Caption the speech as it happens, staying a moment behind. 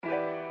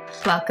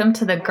Welcome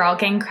to the Girl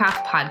Gang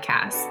Craft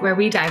podcast, where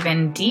we dive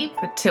in deep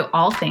to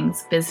all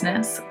things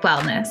business,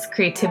 wellness,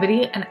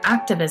 creativity, and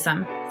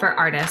activism for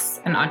artists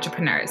and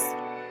entrepreneurs.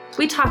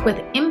 We talk with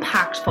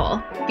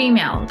impactful,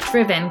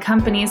 female-driven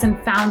companies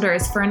and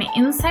founders for an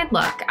inside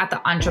look at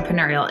the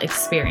entrepreneurial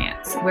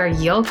experience, where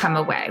you'll come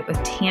away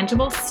with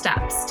tangible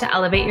steps to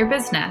elevate your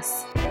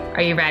business.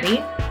 Are you ready?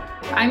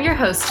 I'm your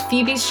host,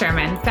 Phoebe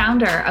Sherman,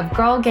 founder of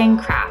Girl Gang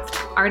Craft,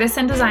 artist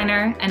and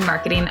designer, and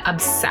marketing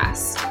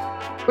obsessed.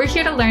 We're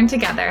here to learn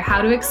together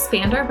how to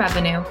expand our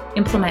revenue,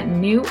 implement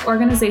new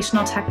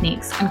organizational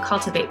techniques, and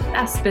cultivate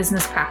best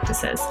business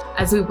practices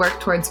as we work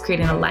towards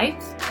creating a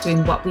life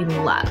doing what we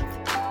love.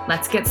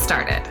 Let's get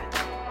started.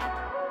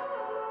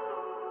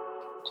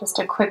 Just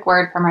a quick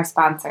word from our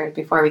sponsors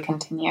before we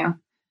continue.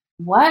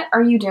 What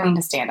are you doing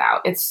to stand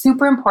out? It's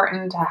super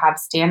important to have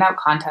standout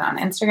content on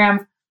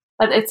Instagram,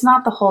 but it's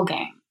not the whole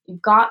game.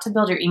 You've got to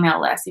build your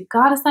email list. You've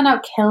got to send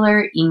out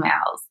killer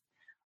emails.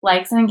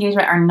 Likes and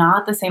engagement are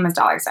not the same as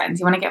dollar signs.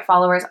 You want to get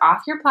followers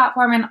off your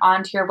platform and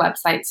onto your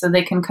website so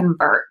they can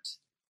convert.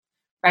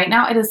 Right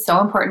now, it is so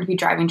important to be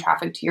driving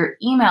traffic to your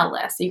email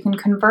list so you can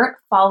convert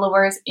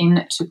followers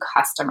into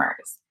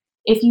customers.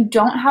 If you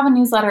don't have a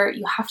newsletter,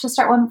 you have to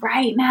start one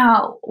right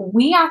now.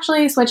 We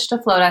actually switched to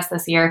Flowdesk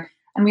this year,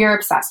 and we are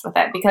obsessed with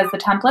it because the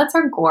templates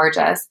are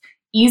gorgeous,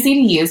 easy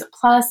to use,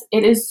 plus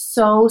it is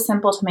so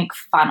simple to make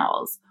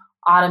funnels,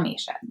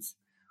 automations.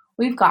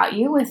 We've got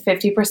you with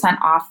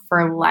 50% off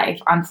for life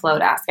on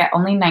Flowdesk at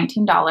only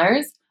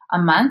 $19 a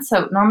month.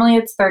 So normally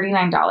it's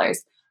 $39.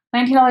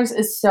 $19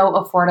 is so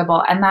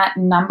affordable, and that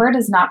number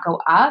does not go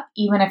up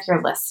even if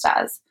your list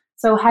does.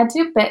 So head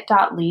to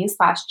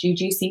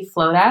bit.ly/GGC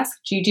Flowdesk.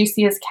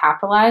 GGC is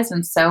capitalized,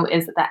 and so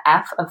is the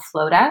F of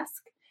Flowdesk.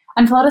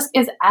 And Flowdesk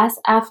is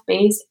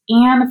SF-based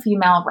and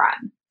female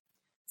run.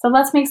 So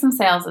let's make some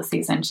sales this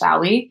season, shall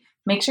we?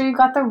 Make sure you've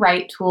got the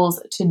right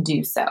tools to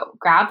do so.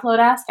 Grab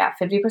Flowdesk at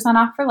 50%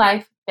 off for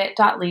life,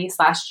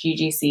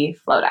 bit.ly/GGC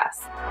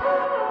Flowdesk.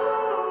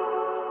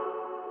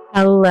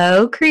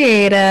 Hello,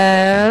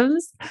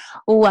 creatives.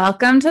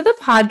 Welcome to the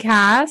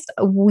podcast.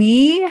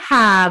 We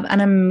have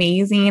an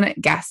amazing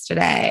guest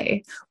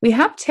today. We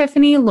have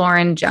Tiffany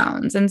Lauren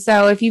Jones. And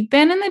so if you've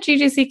been in the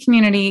GGC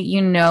community,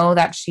 you know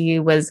that she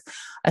was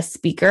a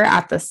speaker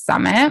at the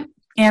summit.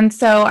 And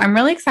so I'm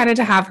really excited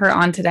to have her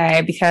on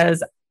today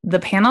because the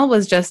panel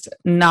was just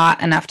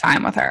not enough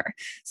time with her.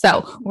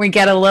 So we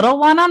get a little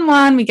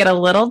one-on-one, we get a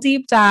little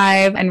deep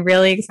dive, and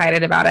really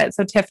excited about it.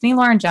 So Tiffany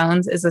Lauren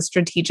Jones is a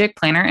strategic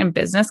planner and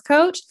business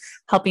coach,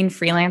 helping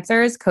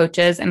freelancers,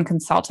 coaches, and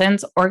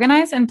consultants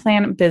organize and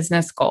plan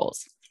business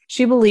goals.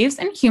 She believes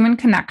in human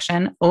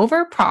connection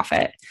over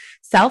profit,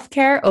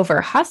 self-care over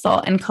hustle,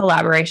 and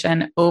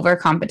collaboration over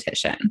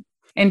competition.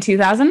 In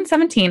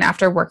 2017,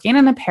 after working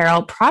in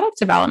apparel product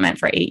development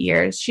for 8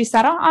 years, she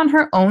set out on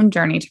her own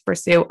journey to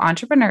pursue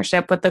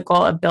entrepreneurship with the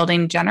goal of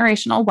building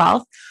generational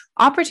wealth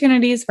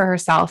opportunities for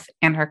herself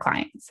and her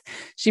clients.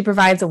 She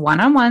provides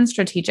one-on-one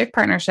strategic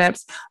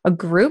partnerships, a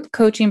group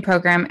coaching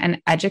program,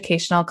 and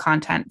educational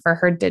content for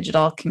her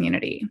digital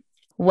community.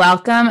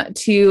 Welcome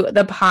to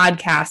the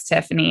podcast,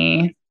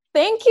 Tiffany.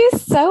 Thank you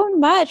so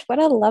much. What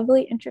a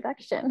lovely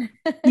introduction.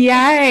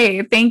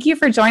 Yay. Thank you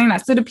for joining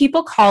us. So do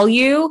people call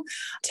you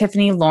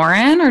Tiffany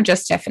Lauren or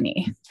just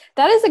Tiffany?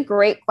 That is a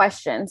great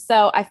question.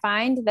 So I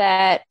find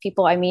that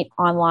people I meet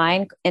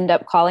online end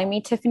up calling me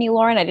Tiffany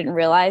Lauren. I didn't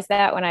realize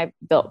that when I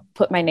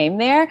put my name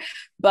there,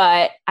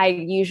 but I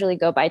usually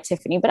go by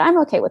Tiffany, but I'm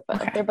okay with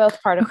both. Okay. They're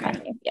both part of my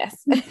name.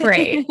 Yes.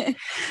 Great.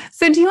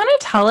 So do you want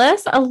to tell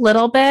us a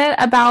little bit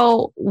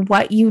about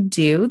what you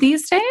do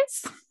these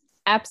days?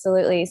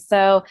 Absolutely.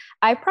 So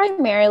I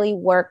primarily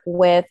work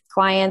with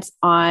clients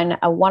on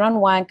a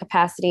one-on-one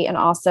capacity and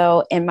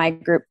also in my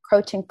group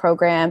coaching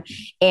program.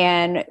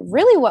 And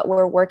really what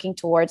we're working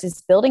towards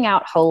is building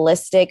out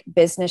holistic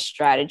business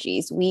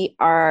strategies. We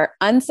are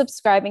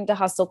unsubscribing to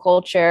hustle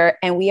culture,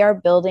 and we are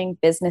building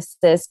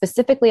businesses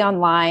specifically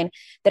online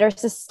that are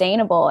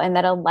sustainable and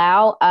that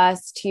allow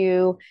us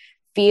to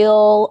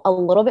feel a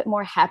little bit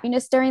more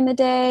happiness during the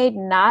day,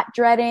 not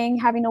dreading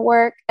having to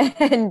work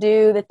and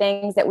do the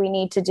things that we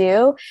need to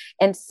do.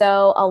 And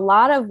so a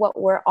lot of what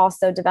we're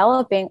also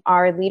developing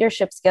are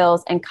leadership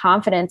skills and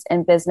confidence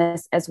in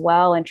business as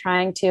well, and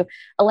trying to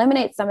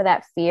eliminate some of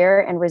that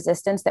fear and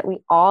resistance that we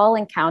all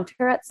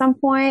encounter at some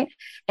point,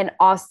 and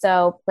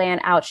also plan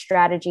out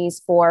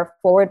strategies for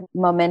forward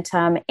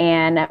momentum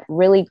and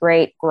really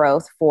great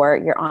growth for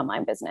your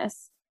online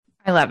business.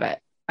 I love it.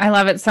 I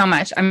love it so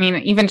much. I mean,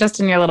 even just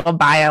in your little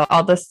bio,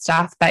 all the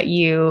stuff that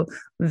you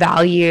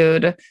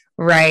valued,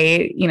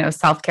 right? You know,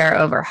 self-care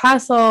over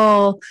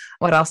hustle.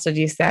 What else did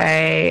you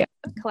say?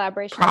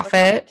 Collaboration profit.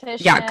 Over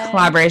competition. Yeah.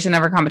 Collaboration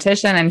over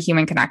competition and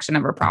human connection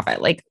over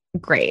profit. Like,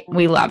 great.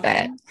 We love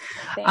it.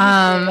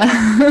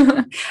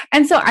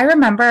 And so I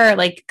remember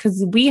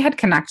cause we had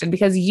connected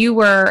because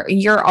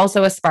you're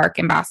also a Spark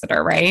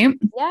ambassador, right?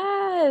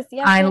 Yes.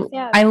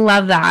 I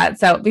love that.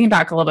 So we can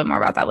talk a little bit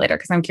more about that later,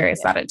 cause I'm curious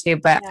about it too.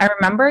 But I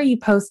remember you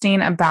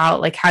posting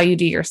about how you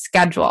do your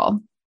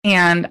schedule.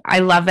 And I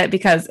love it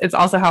because it's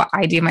also how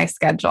I do my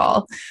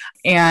schedule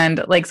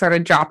and like sort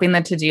of dropping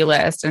the to-do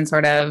list and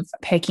sort of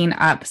picking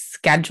up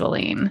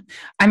scheduling.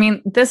 I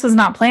mean, this was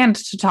not planned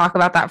to talk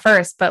about that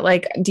first, but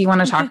like, do you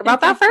want to talk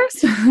about that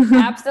first?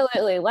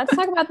 Absolutely. Let's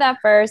talk about that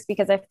first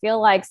because I feel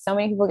like so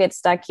many people get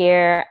stuck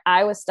here.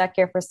 I was stuck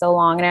here for so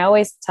long. And I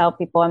always tell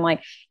people, I'm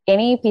like,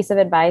 any piece of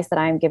advice that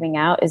I'm giving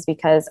out is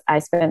because I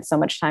spent so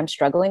much time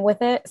struggling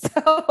with it.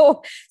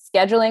 So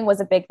scheduling was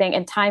a big thing,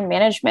 and time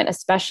management,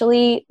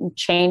 especially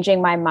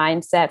changing my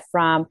mindset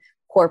from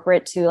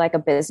corporate to like a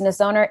business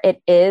owner.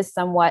 It is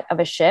somewhat of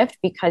a shift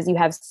because you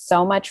have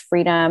so much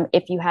freedom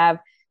if you have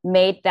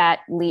made that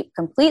leap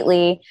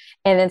completely.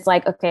 And it's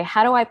like, okay,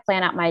 how do I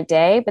plan out my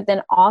day? But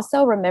then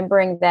also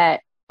remembering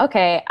that,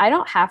 okay, I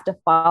don't have to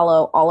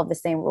follow all of the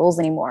same rules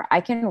anymore.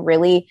 I can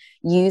really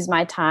use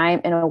my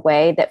time in a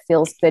way that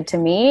feels good to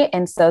me.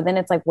 And so then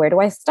it's like, where do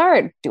I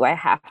start? Do I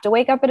have to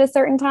wake up at a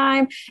certain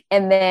time?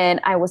 And then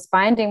I was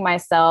finding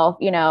myself,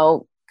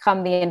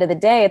 come the end of the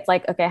day, it's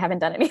like, okay, I haven't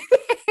done anything.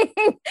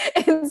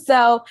 And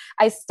so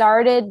I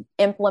started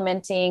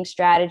implementing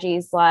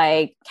strategies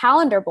like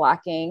calendar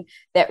blocking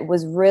that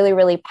was really,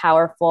 really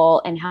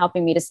powerful and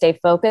helping me to stay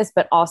focused,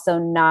 but also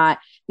not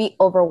be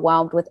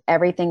overwhelmed with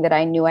everything that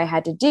I knew I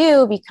had to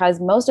do,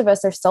 because most of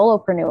us are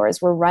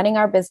solopreneurs. We're running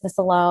our business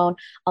alone.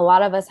 A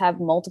lot of us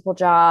have multiple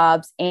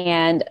jobs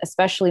and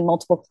especially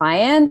multiple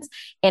clients.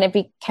 And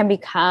it can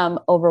become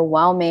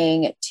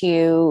overwhelming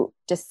to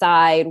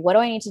decide, what do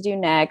I need to do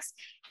next?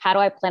 How do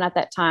I plan out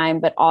that time,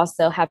 but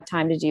also have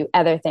time to do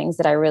other things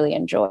that I really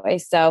enjoy?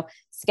 So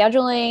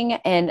scheduling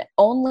and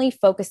only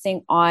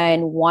focusing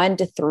on 1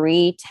 to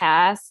 3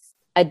 tasks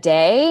a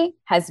day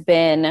has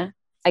been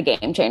a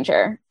game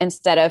changer,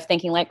 instead of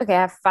thinking like, okay,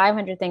 I have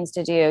 500 things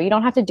to do. You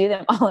don't have to do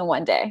them all in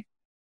one day.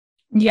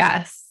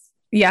 Yes.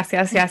 Yes,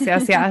 yes, yes,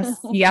 yes, yes.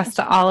 Yes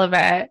to all of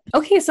it.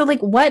 Okay. So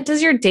like, what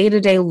does your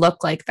day-to-day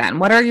look like then?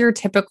 What's your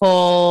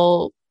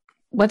typical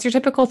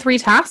 3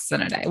 tasks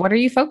in a day? What are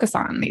you focused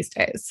on these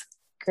days?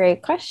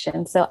 Great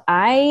question. So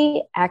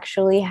I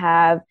actually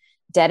have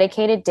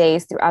dedicated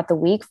days throughout the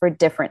week for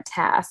different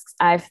tasks.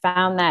 I've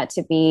found that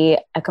to be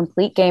a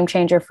complete game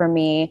changer for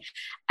me.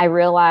 I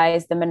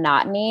realized the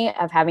monotony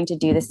of having to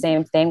do the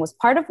same thing was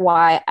part of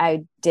why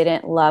I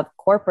didn't love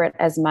corporate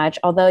as much.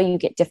 Although you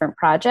get different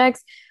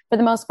projects, for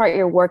the most part,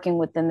 you're working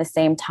within the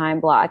same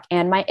time block.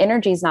 And my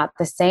energy is not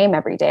the same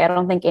every day. I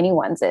don't think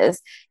anyone's is.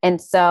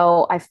 And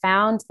so I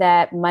found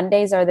that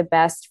Mondays are the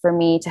best for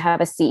me to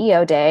have a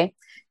CEO day.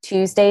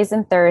 Tuesdays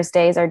and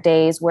Thursdays are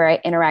days where I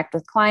interact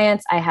with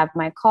clients. I have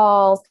my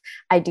calls.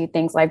 I do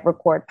things like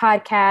record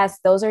podcasts.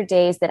 Those are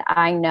days that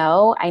I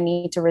know I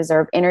need to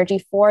reserve energy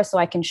for so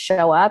I can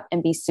show up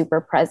and be super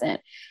present.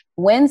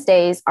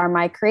 Wednesdays are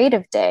my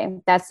creative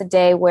day. That's a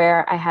day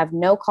where I have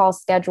no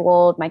calls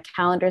scheduled. My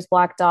calendar's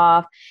blocked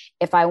off.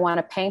 If I want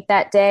to paint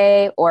that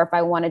day, or if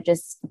I want to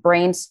just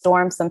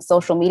brainstorm some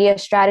social media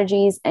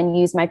strategies and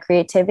use my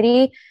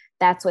creativity,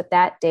 that's what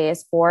that day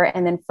is for.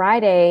 And then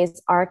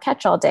Fridays are a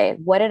catch-all day.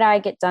 What did I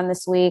get done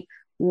this week?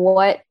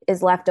 What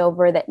is left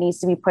over that needs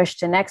to be pushed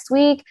to next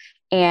week?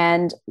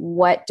 And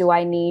what do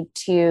I need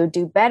to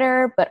do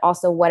better? But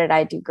also, what did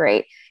I do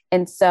great?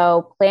 And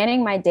so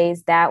planning my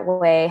days that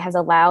way has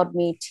allowed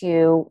me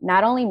to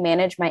not only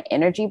manage my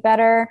energy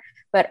better,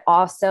 but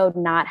also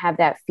not have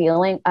that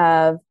feeling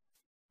of,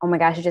 oh my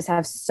gosh, I just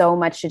have so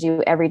much to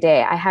do every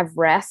day. I have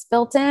rest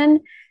built in,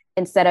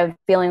 instead of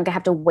feeling like I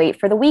have to wait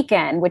for the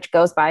weekend, which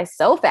goes by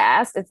so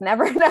fast. It's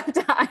never enough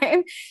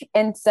time.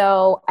 And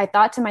so I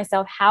thought to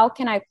myself, how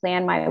can I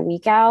plan my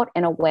week out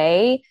in a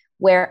way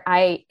where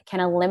I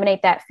can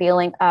eliminate that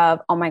feeling of,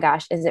 oh my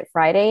gosh, is it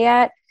Friday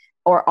yet?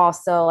 Or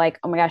also like,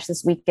 oh my gosh,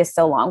 this week is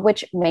so long,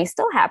 which may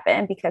still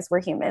happen because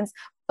we're humans.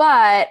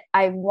 But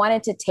I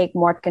wanted to take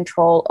more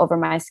control over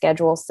my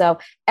schedule. So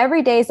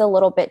every day is a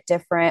little bit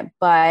different,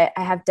 but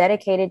I have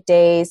dedicated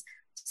days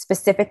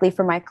specifically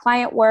for my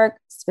client work,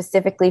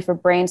 specifically for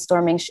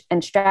brainstorming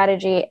and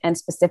strategy, and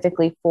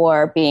specifically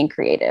for being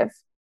creative.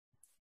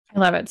 I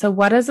love it. So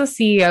what is a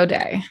CEO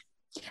day?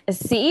 A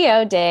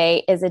CEO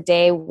day is a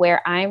day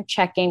where I'm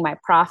checking my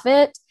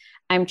profit.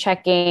 I'm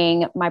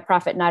checking my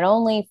profit not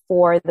only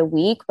for the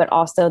week, but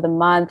also the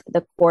month,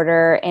 the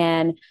quarter,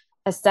 and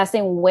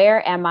assessing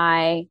where am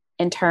I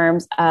in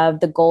terms of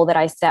the goal that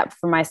I set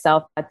for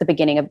myself at the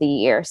beginning of the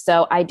year.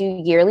 So I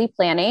do yearly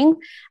planning.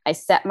 I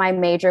set my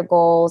major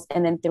goals,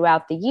 and then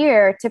throughout the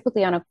year,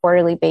 typically on a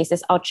quarterly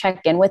basis, I'll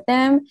check in with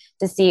them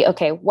to see,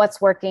 okay, what's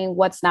working,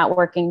 what's not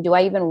working? Do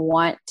I even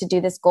want to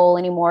do this goal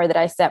anymore that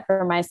I set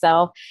for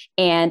myself?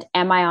 And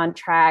am I on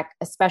track,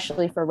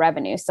 especially for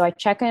revenue? So I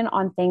check in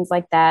on things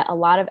like that, a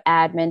lot of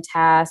admin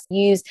tasks,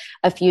 use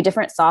a few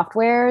different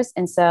softwares.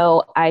 And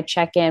so I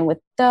check in with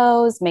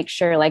those, make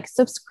sure like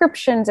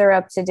subscriptions are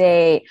up to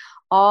date,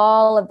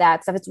 all of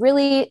that stuff. It's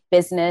really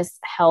business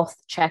health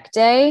check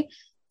day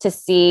to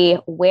see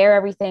where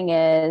everything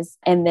is,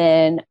 and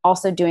then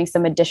also doing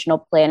some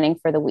additional planning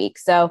for the week.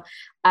 So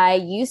I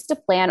used to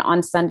plan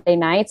on Sunday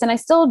nights, and I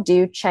still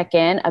do check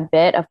in a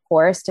bit, of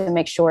course, to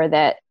make sure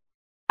that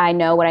I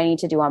know what I need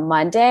to do on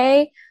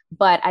Monday.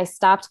 but I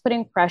stopped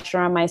putting pressure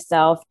on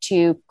myself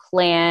to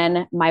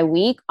plan my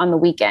week on the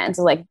weekends.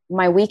 So like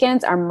my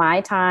weekends are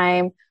my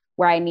time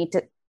where I need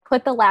to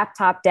put the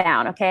laptop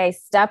down. Okay.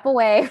 Step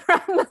away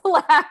from the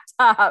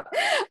laptop.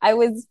 I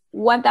was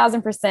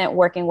 1000%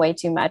 working way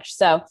too much.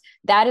 So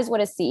that is what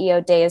a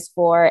CEO day is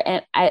for.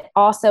 And it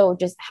also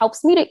just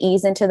helps me to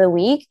ease into the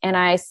week. And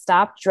I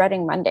stopped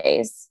dreading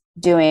Mondays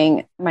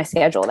doing my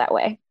schedule that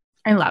way.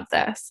 I love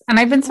this. And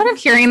I've been sort of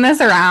hearing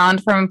this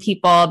around from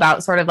people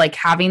about sort of like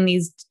having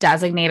these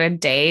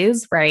designated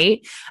days,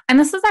 right? And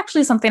this is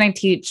actually something I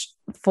teach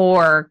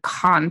for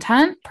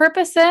content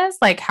purposes,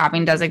 like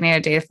having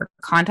designated days for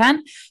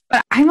content,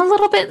 but I'm a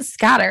little bit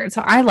scattered.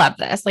 So I love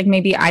this. Like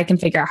maybe I can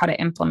figure out how to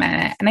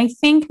implement it. And I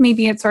think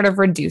maybe it sort of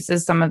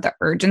reduces some of the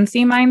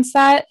urgency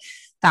mindset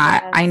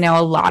that I know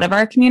a lot of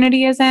our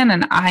community is in,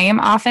 and I am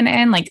often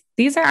in. Like,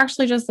 these are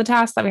actually just the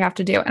tasks that we have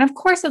to do. And of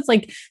course, it's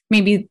like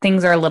maybe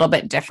things are a little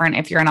bit different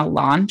if you're in a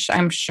launch,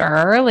 I'm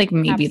sure. Like,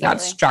 maybe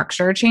that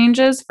structure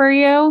changes for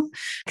you.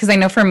 Because I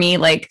know for me,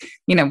 like,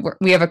 you know,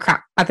 we have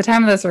at the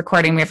time of this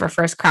recording, we have our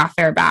first craft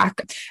fair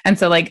back. And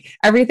so, like,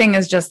 everything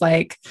is just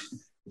like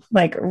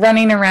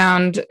running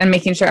around and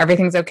making sure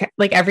everything's okay.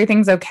 Like,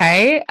 everything's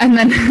okay. And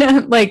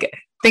then, like,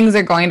 things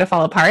are going to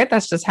fall apart.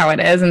 That's just how it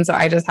is. And so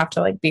I just have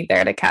to like be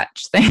there to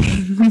catch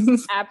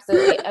things.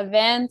 Absolutely.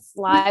 Events,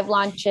 live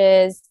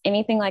launches,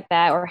 anything like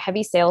that, or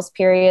heavy sales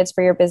periods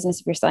for your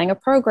business. If you're selling a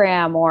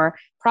program or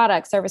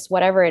product, service,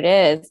 whatever it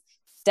is,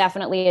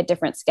 definitely a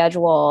different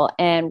schedule.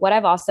 And what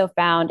I've also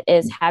found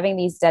is having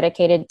these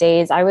dedicated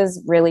days. I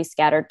was really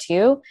scattered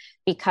too,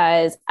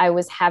 because I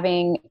was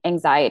having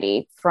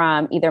anxiety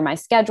from either my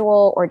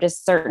schedule or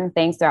just certain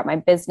things throughout my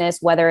business,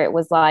 whether it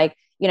was like,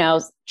 you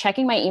know,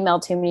 checking my email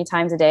too many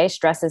times a day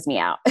stresses me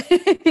out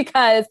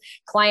because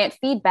client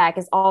feedback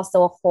is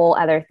also a whole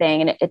other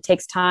thing. And it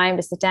takes time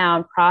to sit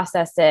down,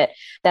 process it.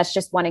 That's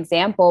just one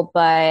example.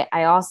 But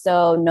I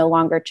also no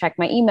longer check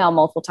my email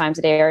multiple times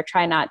a day, or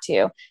try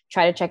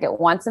to check it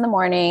once in the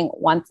morning,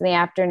 once in the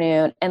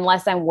afternoon,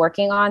 unless I'm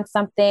working on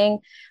something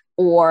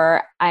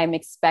or I'm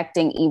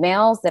expecting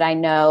emails that I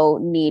know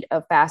need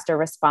a faster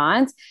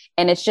response.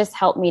 And it's just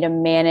helped me to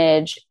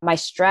manage my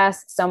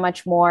stress so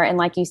much more. And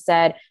like you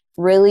said,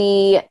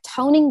 really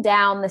toning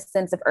down the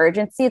sense of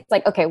urgency. It's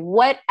like, okay,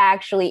 what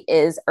actually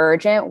is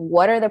urgent?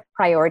 What are the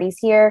priorities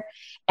here?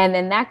 And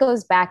then that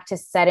goes back to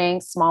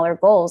setting smaller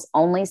goals,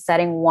 only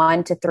setting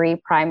 1 to 3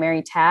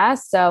 primary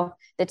tasks. So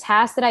the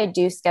tasks that I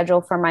do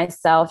schedule for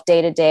myself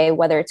day to day,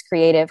 whether it's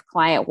creative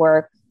client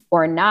work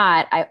or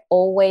not, I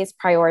always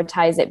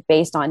prioritize it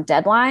based on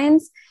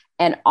deadlines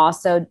and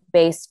also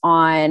based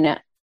on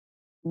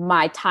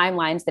my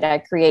timelines that I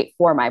create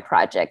for my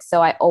projects.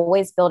 So I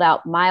always build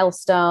out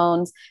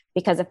milestones,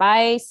 because if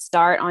I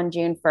start on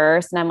June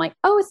 1st and I'm like,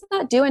 oh, it's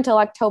not due until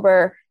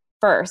October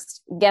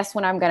 1st, guess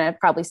when I'm going to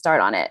probably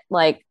start on it?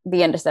 Like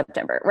the end of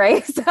September,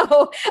 right?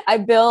 So I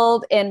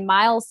build in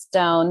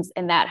milestones,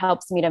 and that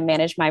helps me to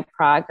manage my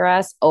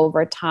progress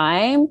over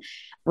time,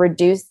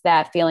 reduce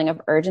that feeling of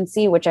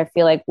urgency, which I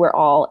feel like we're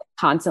all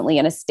constantly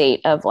in a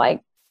state of like,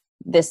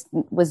 this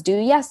was due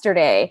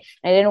yesterday.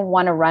 I didn't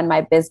want to run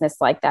my business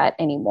like that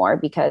anymore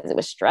because it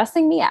was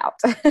stressing me out.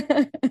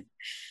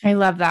 I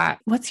love that.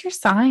 What's your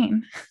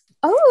sign?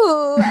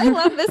 Oh, I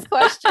love this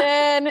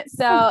question.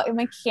 So I'm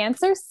a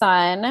Cancer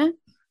sun,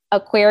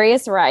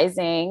 Aquarius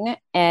rising,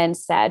 and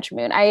Sag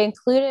moon. I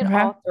included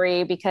all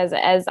 3 because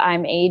as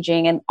I'm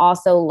aging and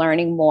also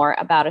learning more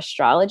about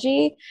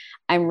astrology,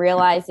 I'm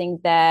realizing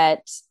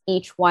that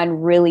each one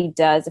really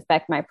does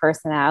affect my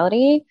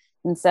personality.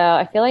 And so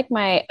I feel like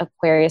my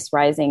Aquarius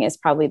rising is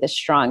probably the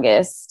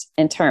strongest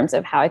in terms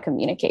of how I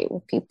communicate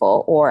with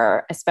people,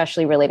 or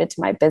especially related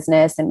to my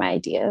business and my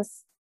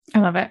ideas. I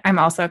love it. I'm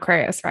also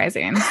Aquarius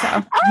rising. So,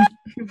 oh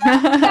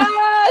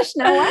gosh,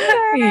 no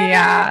wonder.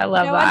 Yeah, I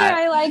love that. No wonder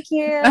I like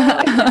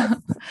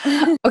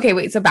you. Okay,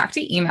 wait. So back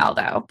to email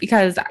though,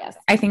 because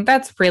I think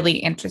that's really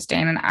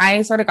interesting. And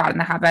I sort of got in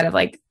the habit of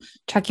like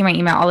checking my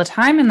email all the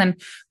time, and then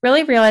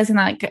really realizing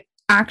that like,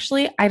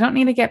 actually, I don't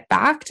need to get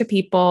back to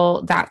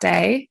people that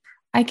day.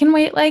 I can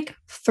wait like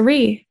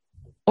 3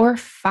 or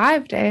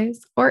 5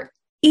 days, or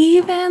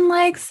even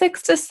like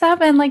 6 to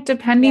 7, like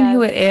depending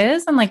who it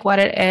is and like what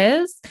it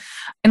is.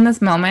 In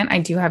this moment, I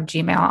do have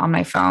Gmail on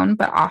my phone,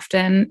 but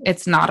often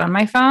it's not on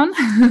my phone,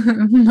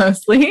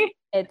 mostly.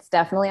 It's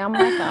definitely on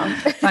my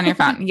phone. It's on your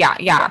phone.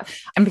 Yeah.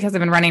 And because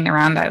I've been running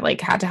around, I like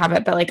had to have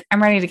it, but like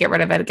I'm ready to get rid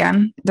of it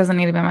again. It doesn't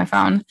need to be on my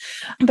phone.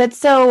 But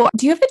so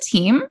do you have a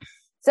team?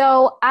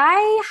 So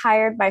I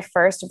hired my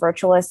first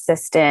virtual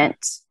assistant.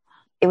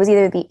 It was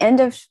either the end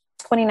of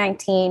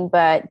 2019,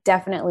 but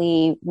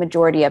definitely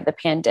majority of the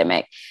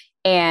pandemic.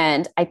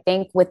 And I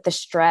think with the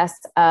stress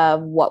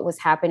of what was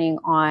happening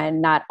on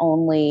not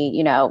only,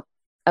 you know,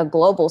 a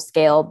global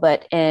scale,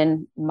 but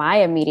in my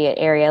immediate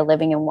area,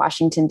 living in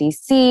Washington,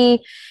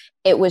 D.C.,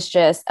 it was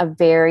just a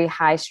very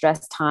high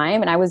stress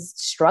time. And I was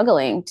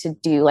struggling to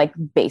do like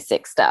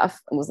basic stuff.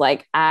 It was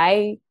like,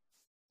 I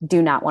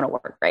do not want to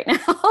work right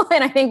now.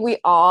 And I think we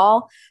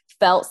all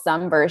felt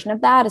some version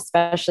of that,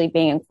 especially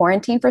being in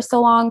quarantine for so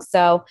long.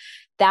 So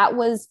that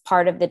was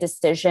part of the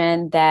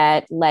decision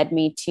that led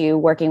me to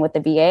working with the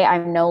VA.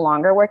 I'm no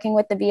longer working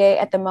with the VA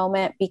at the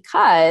moment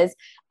because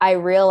I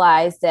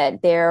realized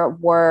that there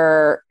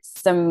were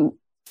some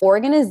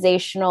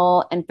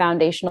organizational and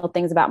foundational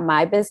things about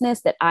my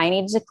business that I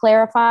needed to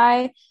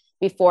clarify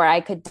before I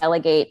could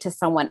delegate to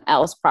someone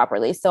else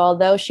properly. So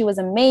although she was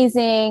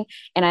amazing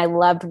and I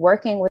loved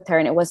working with her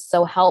and it was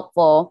so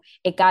helpful,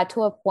 it got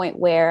to a point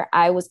where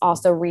I was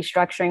also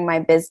restructuring my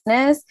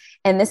business.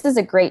 And this is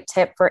a great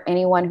tip for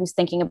anyone who's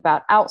thinking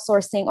about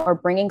outsourcing or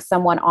bringing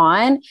someone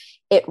on.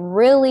 It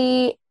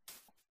really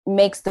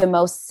makes the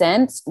most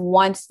sense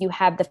once you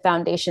have the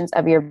foundations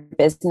of your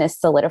business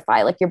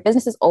solidify. Like your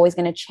business is always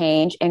going to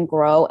change and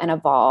grow and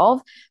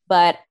evolve,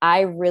 but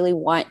I really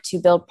want to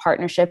build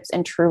partnerships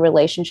and true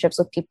relationships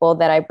with people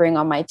that I bring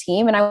on my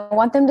team, and I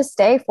want them to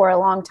stay for a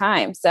long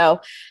time. So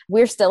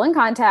we're still in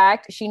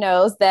contact. She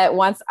knows that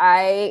once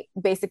I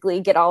basically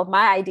get all of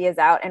my ideas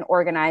out and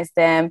organize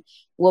them,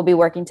 we'll be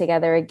working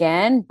together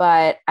again.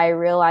 But I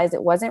realized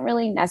it wasn't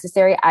really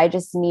necessary. I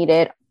just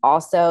needed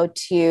also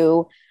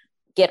to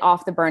get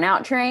off the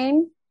burnout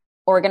train,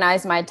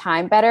 organize my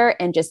time better,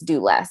 and just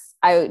do less.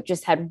 I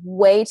just had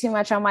way too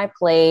much on my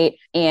plate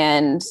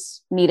and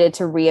needed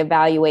to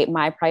reevaluate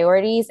my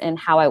priorities and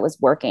how I was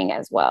working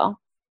as well.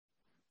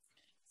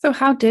 So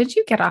how did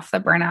you get off the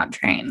burnout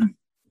train?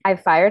 I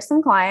fired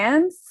some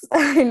clients,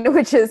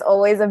 which is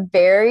always a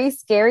very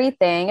scary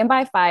thing. And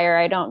by fire,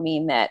 I don't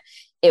mean that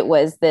it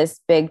was this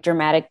big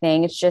dramatic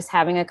thing. It's just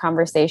having a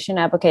conversation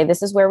of, okay,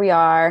 this is where we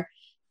are.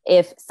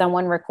 If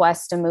someone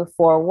requests to move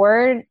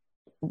forward,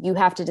 you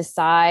have to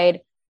decide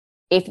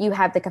if you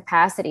have the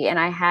capacity. And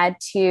I had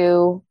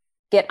to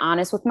get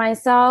honest with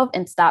myself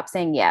and stop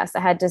saying yes. I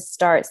had to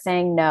start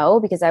saying no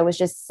because I was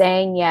just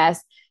saying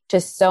yes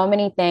to so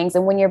many things.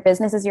 And when your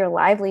business is your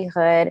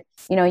livelihood,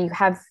 you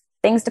have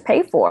things to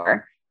pay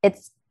for.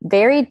 It's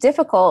very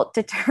difficult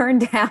to turn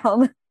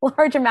down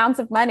large amounts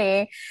of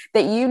money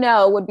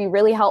that would be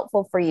really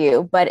helpful for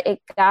you. But it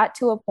got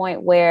to a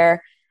point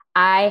where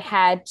I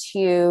had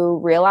to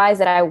realize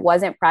that I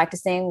wasn't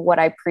practicing what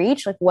I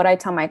preach, like what I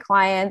tell my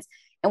clients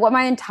and what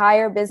my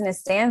entire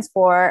business stands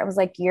for. I was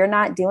like, you're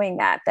not doing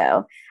that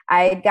though.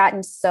 I had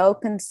gotten so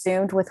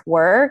consumed with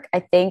work.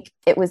 I think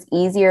it was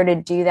easier to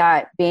do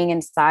that being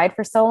inside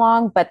for so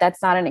long, but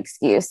that's not an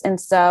excuse.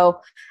 And so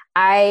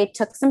I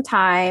took some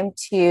time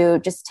to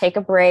just take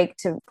a break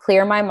to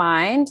clear my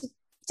mind.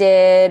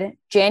 Did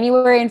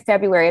January and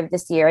February of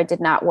this year, I did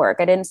not work.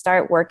 I didn't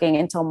start working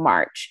until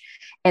March.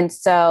 And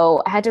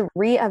so I had to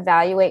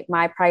reevaluate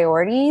my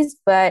priorities,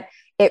 but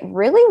it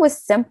really was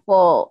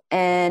simple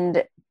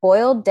and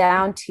boiled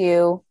down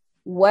to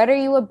what are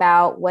you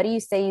about? What do you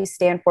say you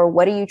stand for?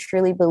 What do you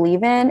truly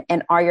believe in?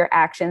 And are your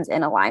actions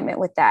in alignment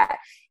with that?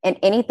 And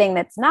anything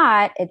that's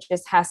not, it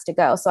just has to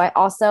go. So I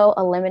also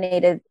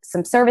eliminated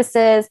some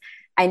services.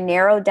 I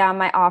narrowed down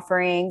my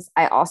offerings.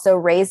 I also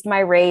raised my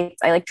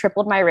rates. I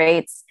tripled my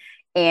rates.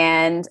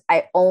 And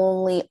I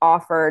only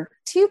offered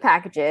 2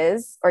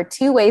 packages or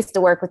 2 ways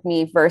to work with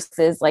me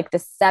versus the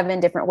 7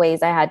 different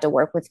ways I had to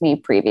work with me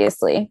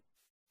previously.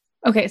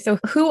 Okay. So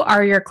who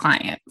are your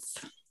clients?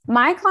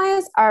 My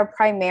clients are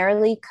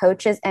primarily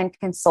coaches and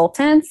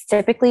consultants,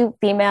 typically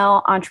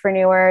female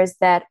entrepreneurs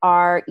that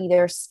are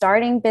either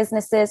starting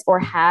businesses or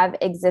have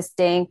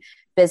existing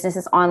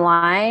businesses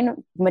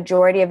online.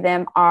 Majority of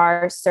them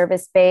are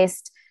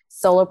service-based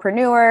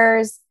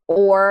solopreneurs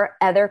or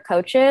other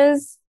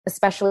coaches,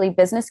 especially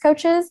business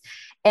coaches.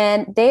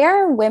 And they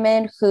are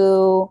women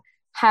who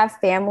have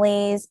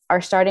families,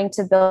 are starting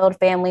to build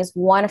families,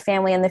 want a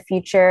family in the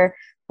future,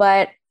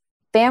 but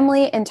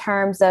family in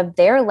terms of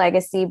their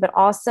legacy, but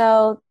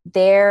also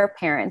their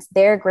parents,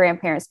 their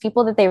grandparents,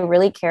 people that they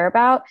really care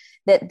about,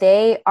 that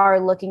they are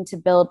looking to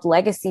build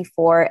legacy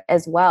for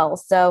as well.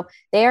 So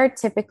they are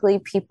typically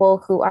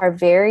people who are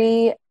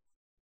very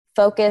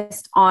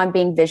focused on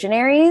being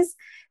visionaries.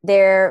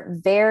 They're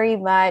very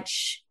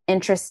much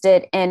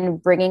interested in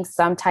bringing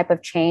some type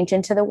of change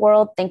into the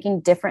world, thinking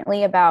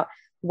differently about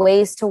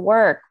ways to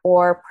work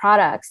or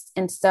products.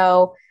 And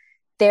so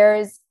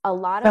there's a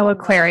lot of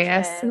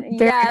Aquarius,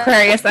 very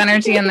Aquarius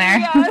energy in there.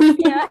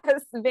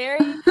 yes, very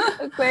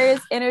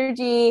Aquarius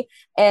energy,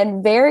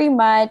 and very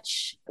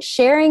much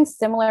sharing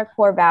similar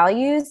core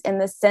values in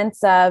the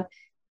sense of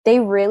they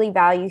really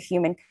value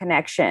human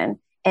connection.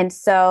 And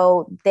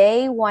so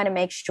they want to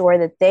make sure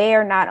that they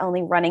are not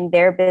only running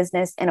their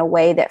business in a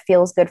way that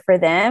feels good for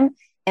them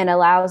and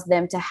allows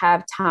them to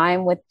have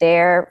time with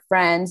their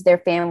friends, their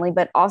family,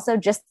 but also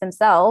just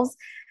themselves.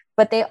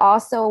 But they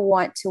also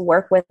want to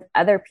work with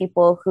other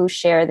people who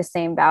share the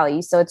same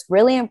values. So it's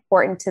really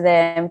important to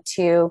them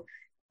to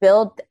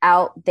build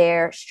out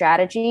their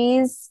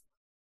strategies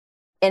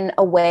in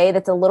a way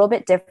that's a little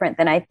bit different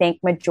than I think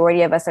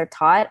majority of us are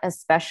taught,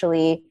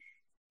 especially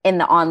in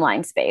the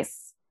online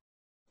space.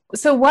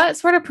 So what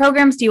sort of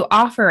programs do you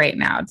offer right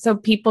now? So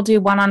people do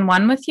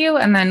one-on-one with you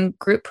and then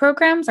group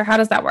programs, or how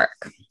does that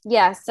work?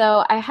 Yeah,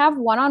 so I have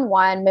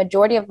one-on-one.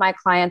 Majority of my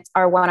clients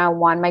are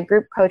one-on-one. My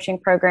group coaching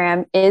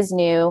program is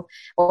new,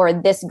 or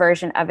this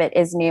version of it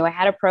is new. I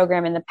had a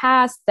program in the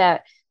past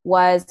that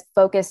was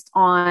focused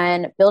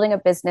on building a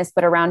business,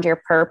 but around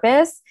your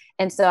purpose.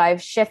 And so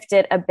I've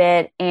shifted a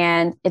bit,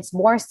 and it's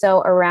more so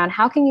around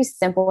how can you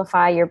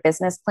simplify your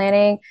business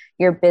planning,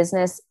 your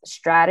business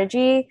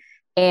strategy,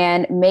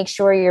 and make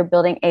sure you're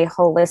building a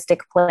holistic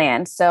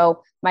plan.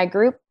 So my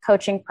group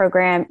coaching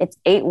program, it's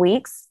 8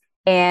 weeks.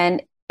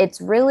 And it's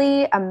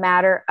really a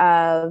matter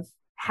of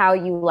how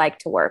you like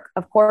to work.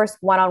 Of course,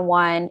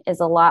 one-on-one is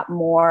a lot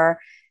more,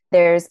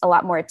 there's a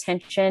lot more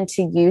attention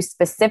to you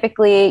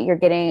specifically. You're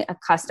getting a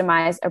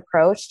customized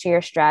approach to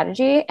your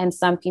strategy. And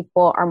some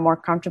people are more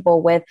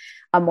comfortable with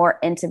a more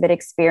intimate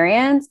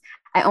experience.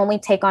 I only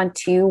take on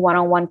 2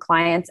 one-on-one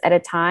clients at a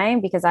time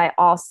because I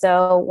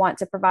also want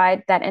to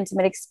provide that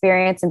intimate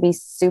experience and be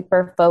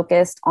super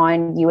focused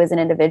on you as an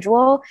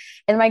individual.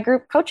 And my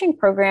group coaching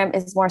program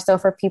is more so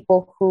for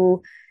people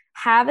who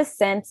have a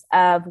sense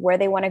of where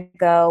they want to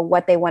go,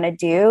 what they want to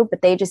do,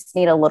 but they just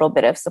need a little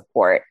bit of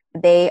support.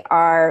 They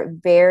are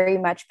very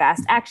much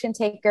fast action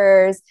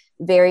takers,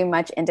 very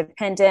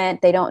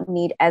independent. They don't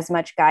need as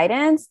much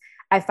guidance.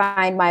 I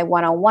find my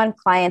one-on-one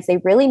clients, they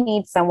really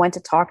need someone to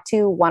talk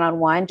to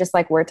one-on-one, just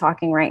like we're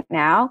talking right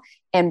now,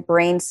 and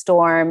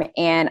brainstorm.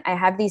 And I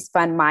have these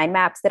fun mind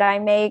maps that I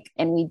make,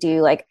 and we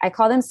do, like, I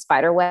call them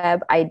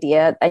spiderweb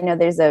idea. I know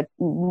there's a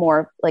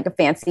more like a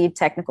fancy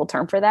technical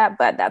term for that,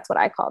 but that's what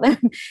I call them.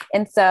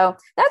 And so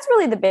that's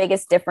really the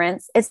biggest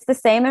difference. It's the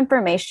same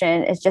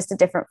information, it's just a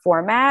different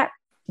format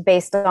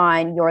based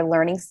on your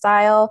learning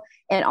style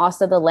and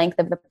also the length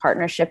of the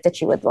partnership that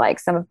you would like.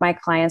 Some of my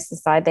clients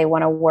decide they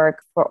want to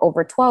work for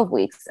over 12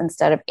 weeks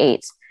instead of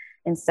 8.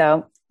 And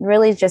so it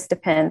really just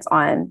depends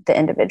on the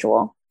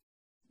individual.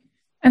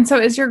 And so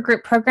is your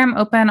group program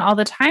open all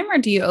the time, or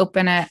do you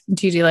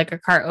do like a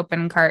cart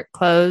open, cart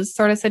close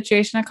sort of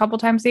situation a couple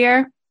times a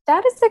year?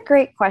 That is a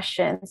great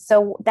question.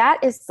 So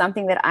that is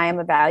something that I am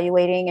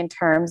evaluating in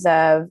terms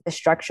of the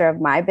structure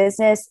of my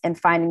business and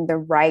finding the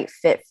right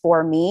fit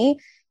for me.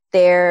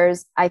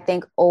 There's, I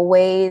think,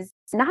 always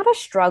not a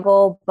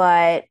struggle,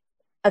 but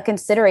a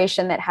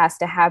consideration that has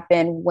to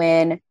happen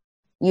when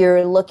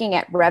you're looking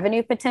at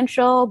revenue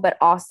potential, but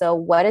also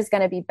what is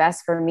going to be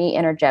best for me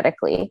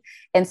energetically.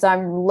 And so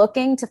I'm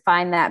looking to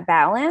find that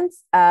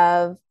balance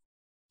of,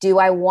 do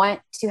I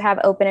want to have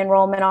open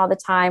enrollment all the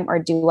time or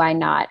do I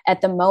not?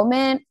 At the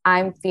moment,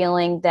 I'm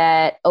feeling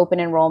that open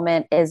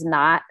enrollment is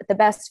not the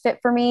best fit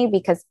for me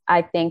because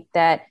I think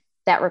that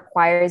that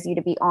requires you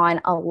to be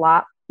on a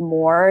lot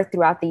more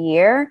throughout the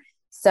year.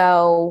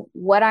 So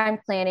what I'm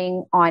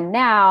planning on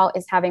now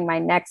is having my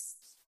next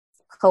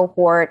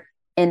cohort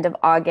end of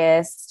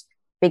August,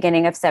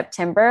 beginning of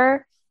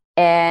September,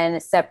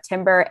 and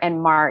September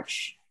and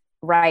March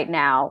right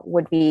now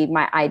would be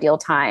my ideal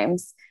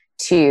times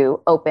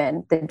to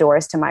open the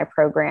doors to my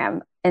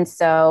program. And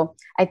so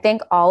I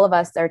think all of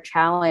us are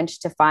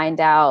challenged to find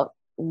out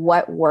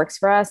what works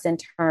for us in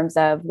terms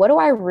of what do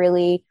I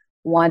really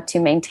want to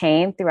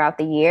maintain throughout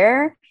the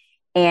year.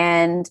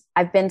 And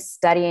I've been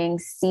studying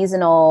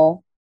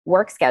seasonal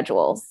work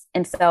schedules.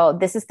 And so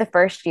this is the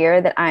first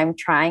year that I'm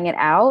trying it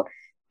out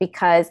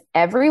because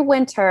every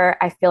winter,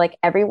 I feel like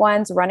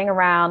everyone's running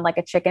around like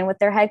a chicken with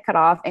their head cut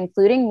off,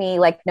 including me.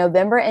 Like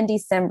November and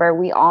December,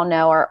 we all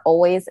know are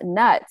always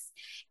nuts.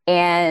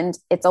 And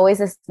it's always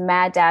this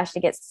mad dash to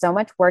get so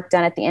much work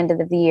done at the end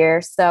of the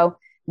year. So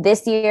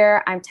this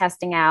year, I'm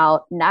testing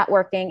out not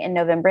working in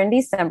November and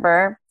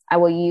December. I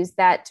will use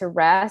that to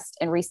rest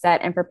and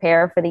reset and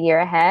prepare for the year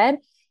ahead.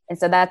 And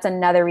so that's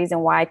another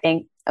reason why I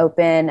think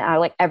open,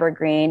 like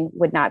evergreen,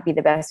 would not be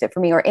the best fit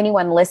for me or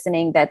anyone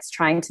listening that's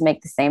trying to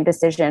make the same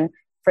decision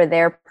for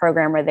their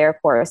program or their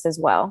course as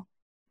well.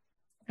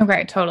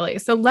 Okay, totally.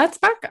 So let's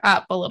back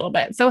up a little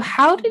bit. So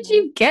how did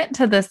you get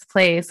to this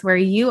place where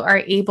you are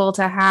able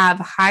to have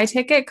high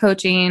ticket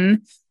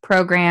coaching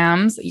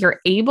programs? You're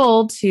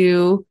able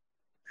to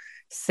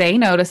say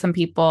no to some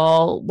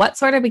people. What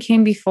sort of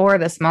became before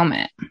this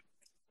moment?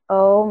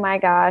 Oh my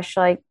gosh,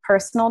 like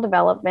personal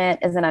development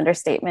is an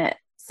understatement.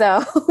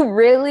 So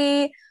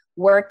really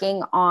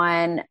working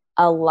on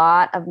a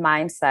lot of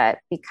mindset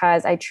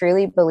because I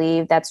truly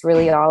believe that's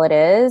really all it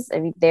is. I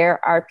mean,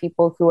 there are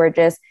people who are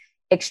just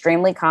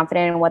extremely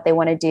confident in what they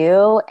want to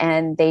do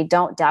and they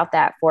don't doubt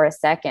that for a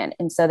second.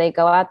 And so they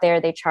go out there,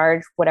 they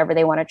charge whatever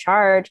they want to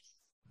charge,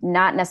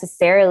 not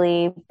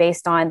necessarily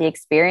based on the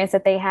experience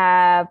that they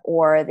have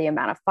or the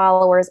amount of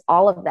followers,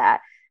 all of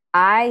that.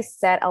 I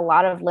set a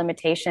lot of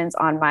limitations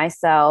on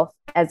myself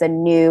as a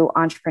new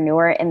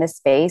entrepreneur in the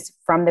space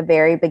from the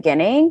very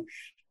beginning.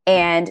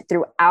 And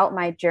throughout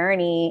my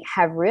journey,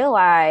 have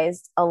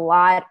realized a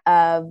lot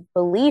of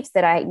beliefs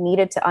that I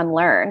needed to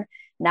unlearn,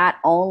 not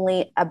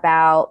only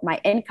about my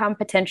income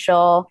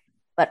potential,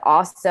 but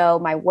also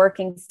my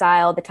working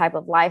style, the type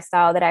of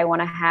lifestyle that I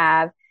want to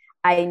have.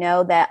 I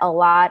know that a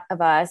lot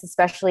of us,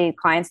 especially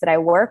clients that I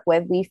work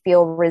with, we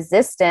feel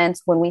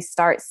resistance when we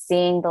start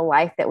seeing the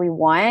life that we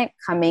want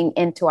coming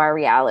into our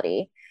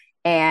reality.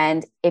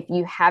 And if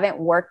you haven't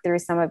worked through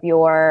some of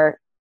your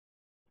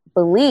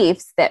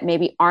beliefs that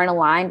maybe aren't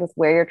aligned with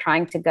where you're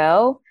trying to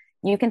go,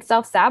 you can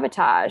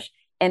self-sabotage.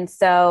 And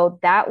so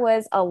that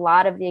was a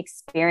lot of the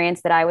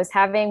experience that I was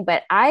having.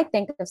 But I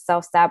think of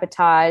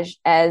self-sabotage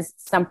as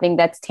something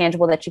that's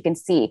tangible that you can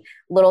see.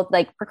 Little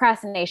like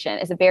procrastination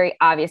is a very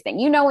obvious thing.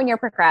 You know, when you're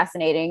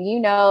procrastinating,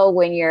 you know,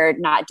 when you're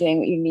not doing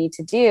what you need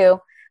to do.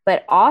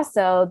 But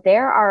also,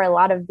 there are a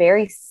lot of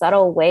very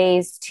subtle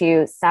ways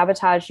to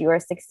sabotage your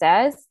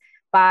success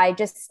by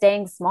just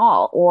staying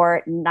small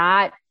or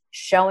not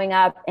showing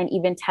up and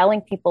even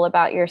telling people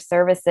about your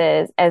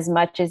services as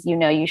much as you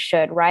know you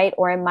should, right?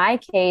 Or in my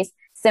case,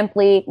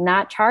 simply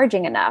not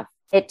charging enough.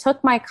 It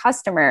took my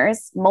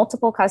customers,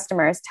 multiple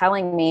customers,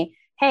 telling me,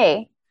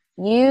 hey,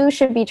 you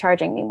should be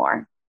charging me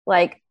more.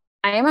 Like,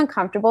 I am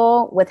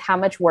uncomfortable with how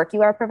much work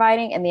you are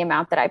providing and the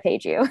amount that I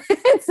paid you.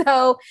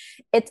 So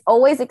it's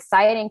always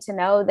exciting to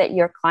know that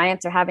your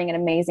clients are having an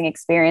amazing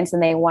experience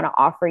and they want to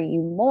offer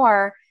you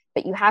more.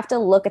 But you have to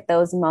look at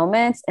those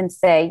moments and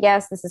say,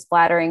 yes, this is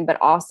flattering,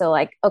 but also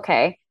like,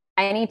 okay,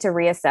 I need to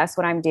reassess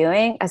what I'm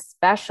doing,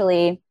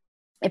 especially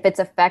if it's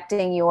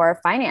affecting your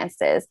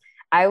finances.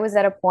 I was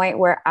at a point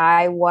where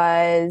I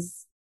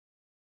was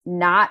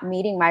not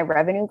meeting my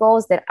revenue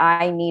goals that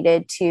I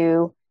needed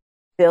to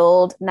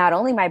build not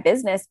only my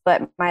business,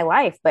 but my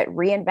life, but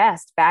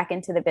reinvest back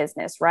into the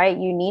business, right?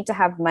 You need to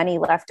have money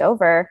left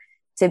over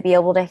to be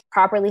able to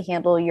properly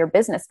handle your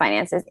business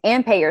finances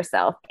and pay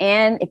yourself.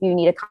 And if you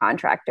need a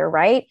contractor,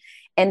 right?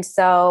 And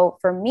so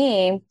for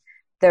me,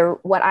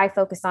 what I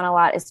focus on a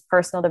lot is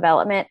personal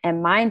development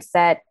and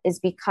mindset, is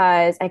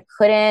because I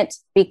couldn't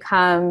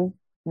become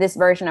this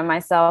version of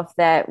myself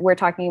that we're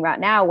talking about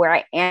now, where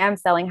I am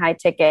selling high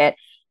ticket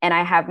and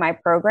I have my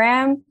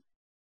program,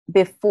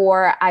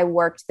 before I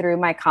worked through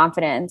my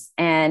confidence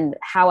and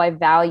how I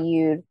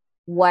valued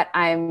what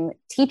I'm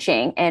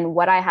teaching and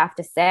what I have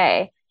to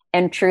say,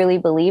 and truly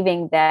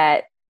believing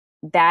that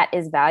that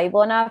is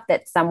valuable enough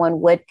that someone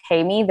would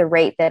pay me the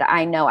rate that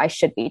I know I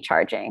should be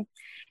charging.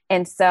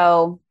 And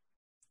so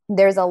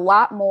there's a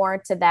lot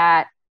more to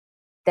that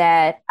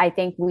I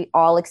think we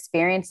all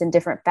experience in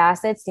different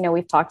facets. You know,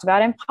 we've talked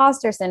about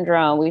imposter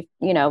syndrome,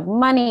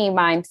 money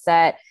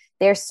mindset.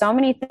 There's so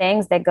many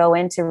things that go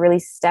into really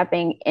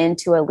stepping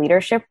into a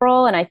leadership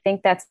role. And I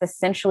think that's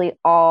essentially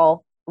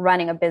all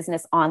running a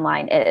business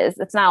online is.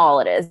 It's not all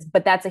it is,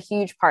 but that's a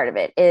huge part of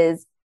it.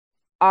 Is,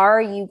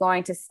 are you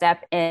going to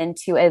step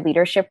into a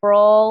leadership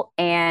role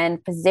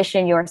and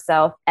position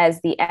yourself as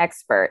the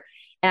expert?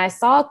 And I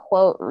saw a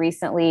quote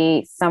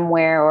recently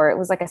somewhere, or it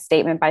was like a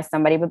statement by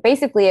somebody, but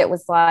basically it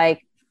was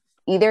like,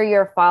 either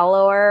you're a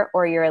follower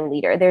or you're a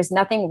leader. There's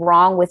nothing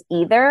wrong with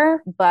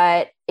either.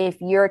 But if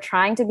you're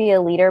trying to be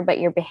a leader, but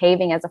you're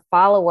behaving as a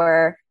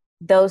follower,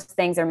 those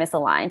things are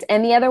misaligned,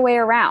 and the other way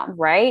around,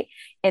 right?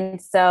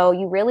 And so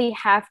you really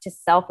have to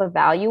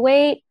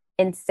self-evaluate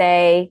and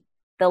say,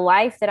 the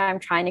life that I'm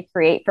trying to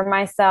create for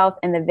myself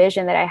and the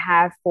vision that I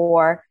have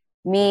for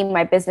me,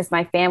 my business,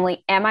 my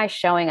family, am I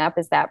showing up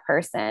as that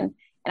person?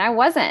 And I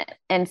wasn't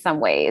in some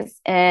ways.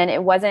 And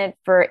it wasn't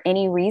for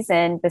any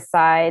reason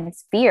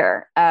besides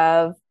fear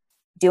of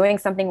doing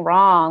something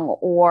wrong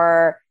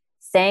or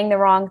saying the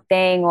wrong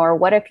thing, or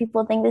what if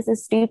people think this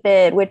is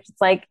stupid, which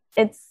it's like,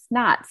 it's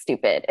not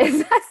stupid.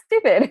 It's not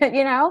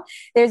stupid.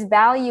 There's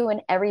value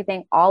in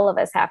everything all of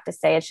us have to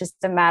say. It's just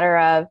a matter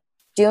of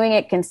doing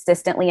it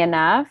consistently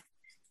enough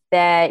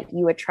that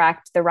you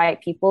attract the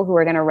right people who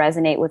are going to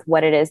resonate with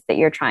what it is that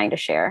you're trying to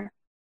share.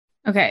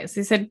 Okay. So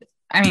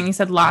you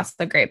said lots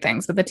of great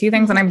things, but the two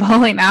things that I'm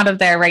pulling out of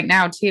there right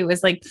now too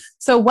is like,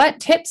 so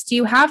what tips do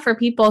you have for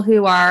people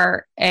who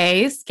are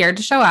A, scared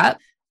to show up,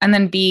 and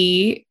then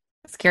B,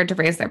 scared to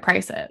raise their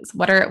prices?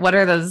 What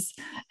are those?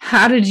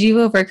 How did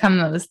you overcome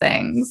those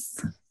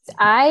things?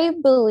 I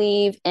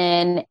believe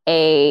in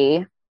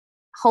a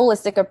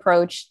holistic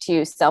approach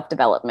to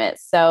self-development.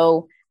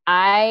 So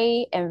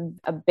I am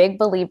a big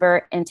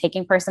believer in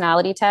taking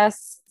personality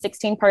tests.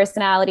 16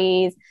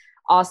 personalities,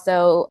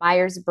 also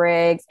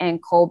Myers-Briggs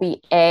and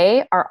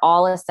Kolbe-A are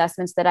all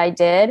assessments that I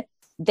did.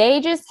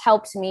 They just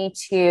helped me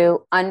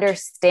to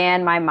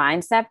understand my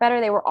mindset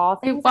better. They were all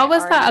things. What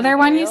was the other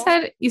one you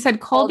said? You said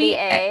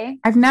Kolbe-A.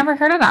 I've never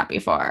heard of that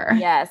before.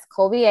 Yes,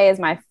 Kolbe-A is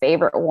my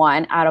favorite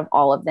one out of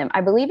all of them.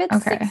 I believe it's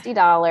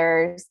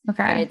 $60.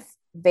 Okay. And it's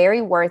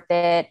very worth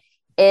it.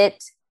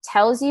 It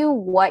tells you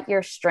what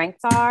your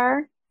strengths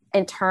are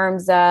in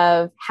terms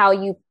of how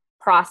you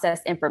process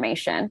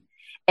information.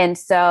 And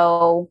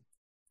so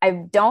I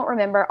don't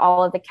remember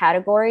all of the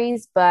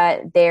categories,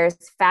 but there's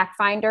Fact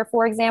Finder,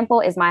 for example,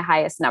 is my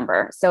highest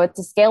number. So it's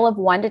a scale of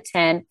 1 to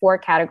 10, 4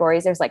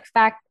 categories. There's like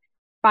Fact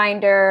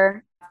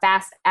Finder,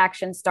 Fast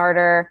Action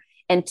Starter,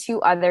 and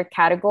 2 other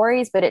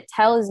categories, but it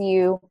tells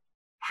you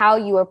how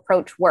you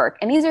approach work.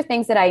 And these are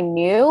things that I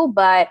knew,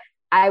 but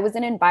I was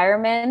in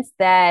environments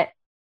that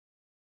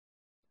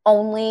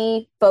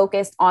only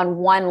focused on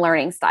one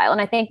learning style.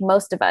 And I think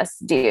most of us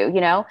do,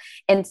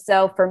 And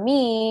so for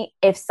me,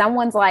 if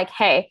someone's like,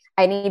 hey,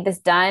 I need this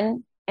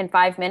done in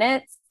 5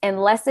 minutes,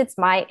 unless it's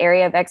my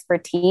area of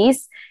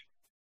expertise,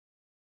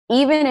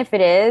 even if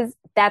it is,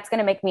 that's going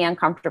to make me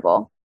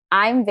uncomfortable.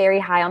 I'm very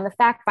high on the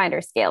fact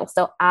finder scale.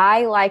 So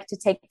I like to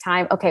take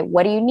time. Okay,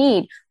 what do you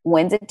need?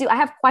 When's it due? I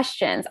have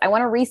questions. I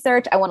want to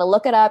research. I want to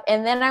look it up.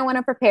 And then I want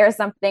to prepare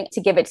something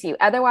to give it to you.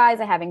 Otherwise,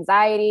 I have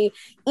anxiety.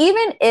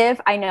 Even if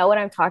I know what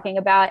I'm talking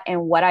about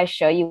and what I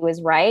show you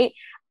is right,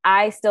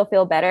 I still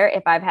feel better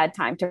if I've had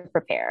time to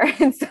prepare.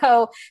 And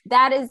so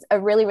that is a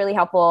really, really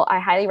helpful. I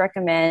highly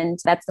recommend.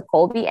 That's the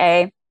Colby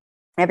A.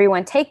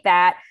 Everyone take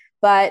that.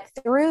 But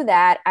through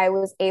that, I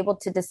was able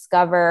to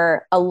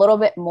discover a little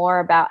bit more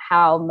about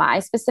how my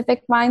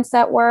specific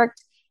mindset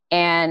worked.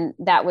 And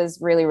that was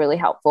really, really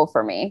helpful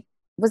for me.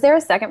 Was there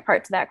a second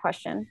part to that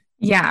question?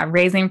 Yeah,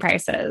 raising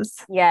prices.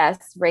 Yes,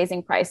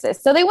 raising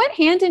prices. So they went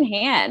hand in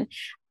hand.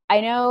 I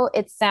know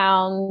it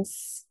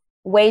sounds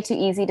way too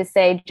easy to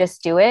say,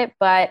 just do it,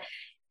 but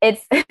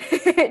it's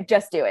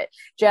just do it.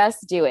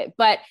 Just do it.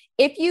 But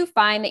if you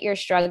find that you're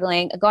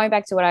struggling, going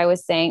back to what I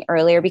was saying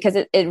earlier, because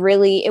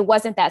it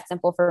wasn't that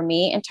simple for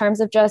me in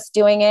terms of just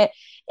doing it,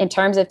 in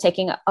terms of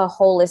taking a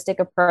holistic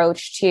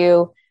approach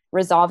to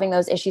resolving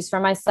those issues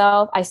for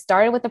myself. I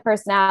started with the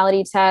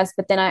personality test,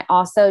 but then I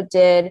also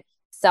did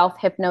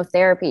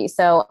self-hypnotherapy.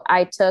 So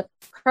I took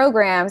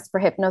programs for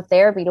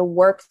hypnotherapy to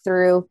work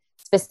through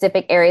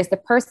specific areas, the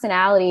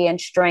personality and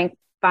strength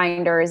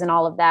finders and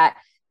all of that.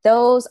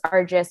 Those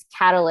are just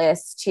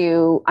catalysts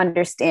to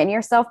understand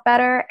yourself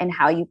better and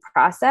how you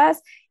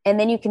process. And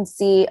then you can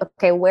see,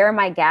 okay, where are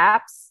my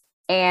gaps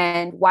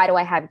and why do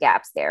I have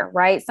gaps there,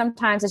 right?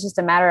 Sometimes it's just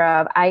a matter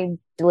of, I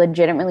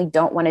legitimately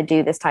don't want to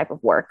do this type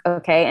of work,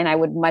 okay? And I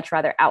would much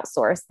rather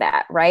outsource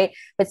that, right?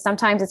 But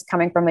sometimes it's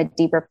coming from a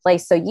deeper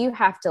place. So you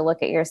have to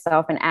look at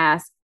yourself and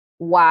ask,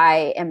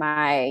 why am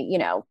I,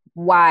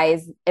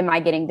 am I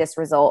getting this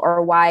result?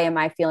 Or why am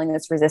I feeling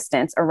this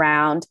resistance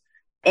around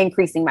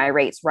increasing my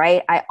rates,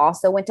 right? I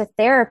also went to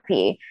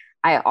therapy.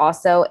 I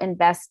also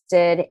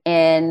invested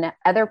in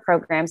other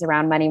programs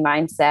around money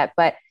mindset,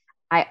 but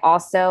I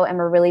also am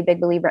a really big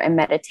believer in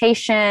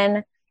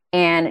meditation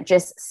and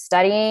just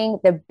studying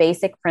the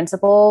basic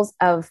principles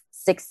of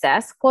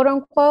success, quote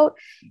unquote.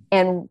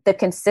 And the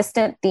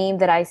consistent theme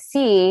that I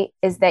see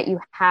is that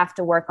you have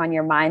to work on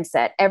your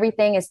mindset.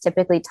 Everything is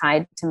typically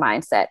tied to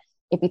mindset.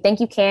 If you think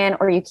you can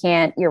or you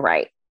can't, you're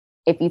right.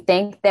 If you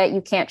think that you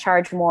can't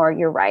charge more,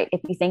 you're right. If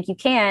you think you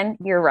can,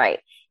 you're right.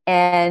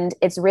 And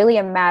it's really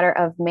a matter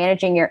of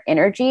managing your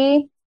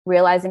energy,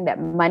 realizing that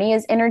money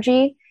is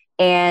energy.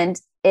 And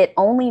it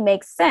only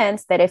makes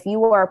sense that if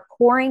you are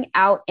pouring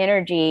out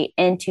energy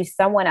into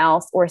someone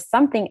else or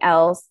something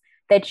else,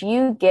 that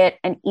you get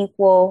an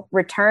equal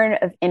return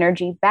of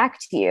energy back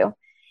to you.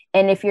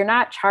 And if you're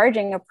not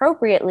charging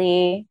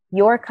appropriately,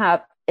 your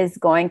cup is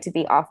going to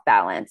be off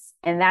balance.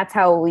 And that's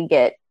how we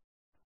get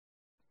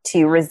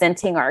to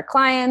resenting our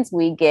clients.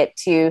 We get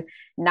to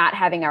not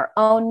having our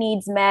own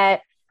needs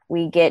met.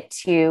 We get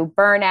to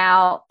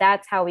burnout.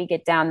 That's how we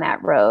get down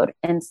that road.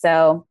 And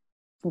so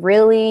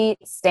really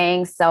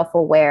staying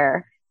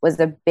self-aware was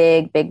a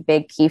big, big,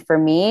 big key for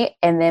me.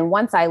 And then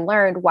once I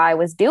learned why I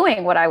was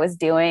doing what I was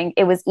doing,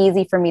 it was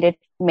easy for me to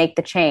make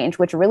the change,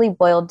 which really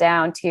boiled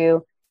down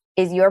to,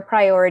 is your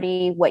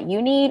priority what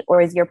you need, or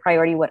is your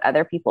priority what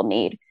other people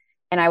need?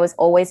 And I was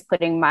always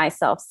putting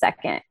myself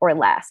second or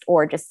last,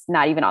 or just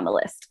not even on the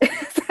list.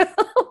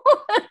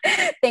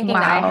 Thinking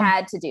that I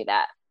had to do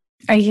that.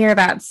 I hear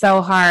that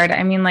so hard.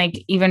 I mean,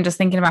 like, even just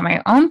thinking about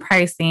my own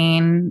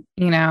pricing,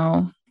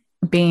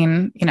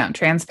 being,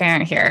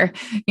 transparent here,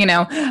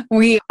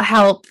 we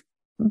help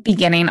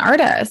beginning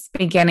artists,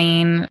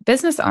 beginning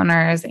business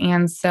owners.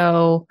 And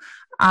so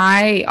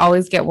I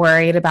always get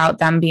worried about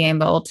them being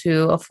able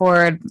to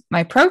afford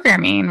my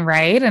programming,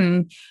 right?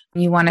 And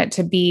you want it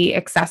to be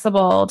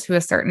accessible to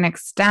a certain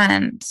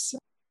extent,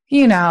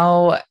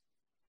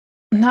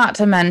 not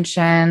to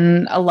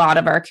mention a lot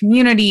of our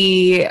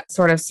community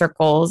sort of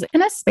circles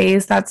in a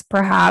space that's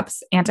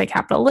perhaps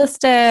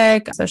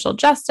anti-capitalistic, social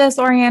justice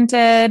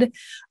oriented.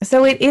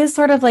 So it is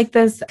sort of like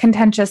this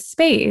contentious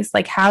space.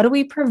 Like, how do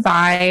we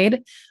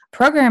provide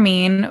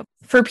programming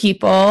for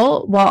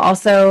people while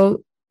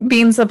also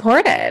being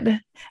supported?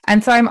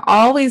 And so I'm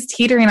always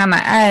teetering on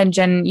the edge.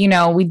 And,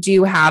 we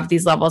do have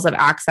these levels of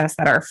access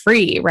that are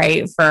free,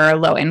 right, for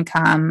low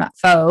income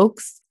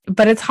folks.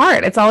 But it's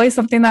hard. It's always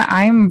something that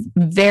I'm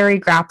very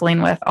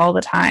grappling with all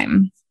the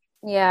time.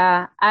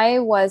 Yeah, I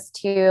was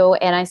too.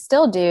 And I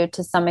still do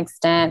to some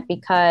extent,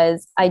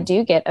 because I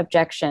do get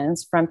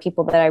objections from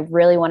people that I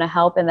really want to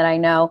help and that I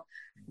know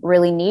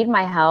really need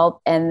my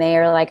help. And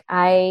they're like,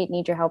 I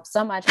need your help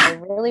so much. I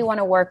really want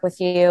to work with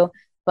you,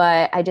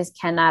 but I just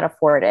cannot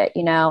afford it.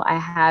 I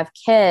have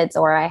kids,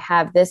 or I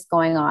have this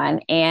going on.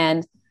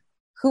 And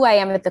who I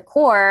am at the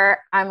core,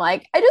 I'm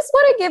like, I just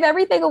want to give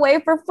everything away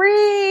for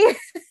free,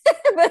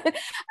 but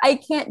I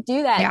can't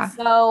do that. Yeah.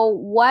 So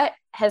what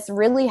has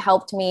really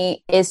helped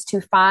me is to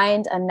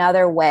find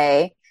another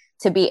way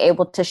to be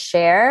able to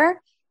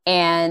share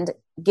and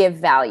give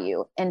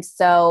value. And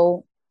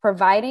so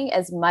providing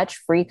as much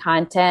free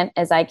content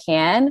as I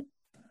can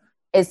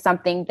is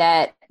something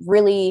that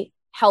really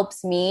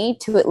helps me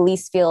to at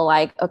least feel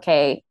like,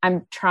 okay,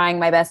 I'm trying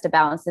my best to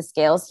balance the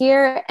scales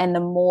here. And the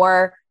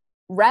more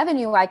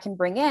revenue I can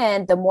bring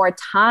in, the more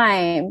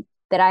time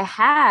that I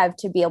have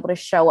to be able to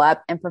show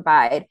up and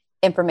provide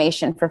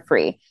information for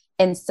free.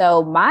 And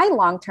so my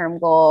long-term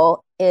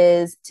goal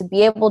is to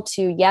be able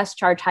to, yes,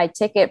 charge high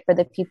ticket for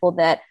the people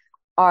that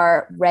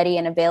are ready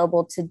and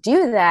available to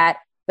do that,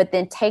 but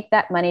then take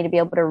that money to be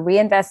able to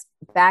reinvest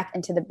back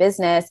into the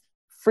business,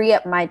 free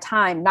up my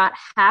time, not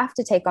have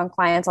to take on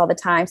clients all the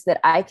time so that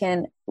I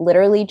can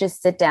literally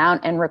just sit down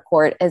and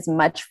record as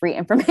much free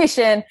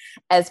information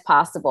as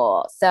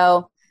possible.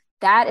 So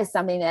that is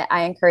something that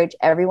I encourage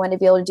everyone to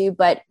be able to do,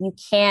 but you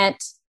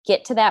can't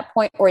get to that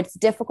point, or it's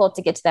difficult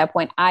to get to that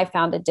point. I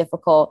found it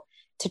difficult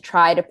to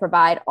try to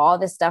provide all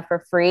this stuff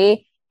for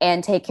free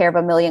and take care of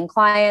a million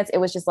clients. It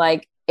was just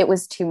like, it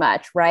was too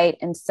much, right?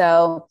 And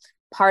so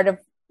part of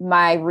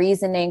my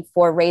reasoning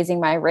for raising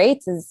my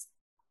rates is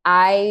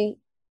I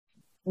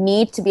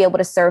need to be able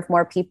to serve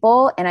more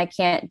people, and I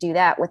can't do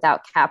that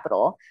without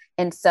capital.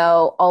 And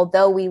so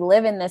although we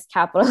live in this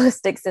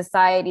capitalistic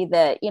society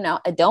that,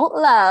 I don't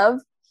love,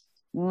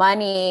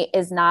 money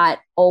is not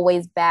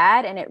always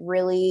bad. And it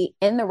really,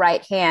 in the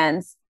right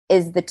hands,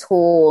 is the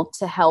tool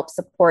to help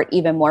support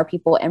even more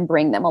people and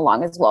bring them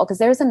along as well. Because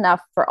there's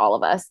enough for all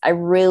of us. I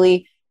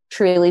really,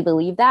 truly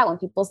believe that. When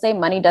people say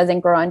money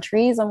doesn't grow on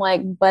trees, I'm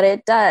like, but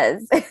it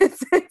does.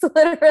 It's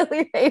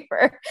literally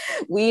paper.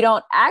 We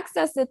don't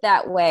access it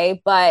that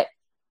way. But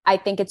I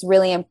think it's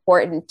really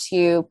important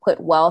to put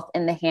wealth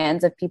in the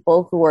hands of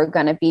people who are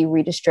going to be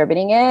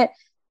redistributing it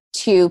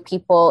to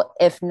people,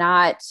 if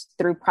not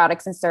through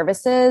products and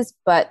services,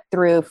 but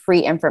through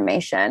free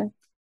information.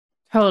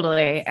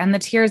 Totally. And the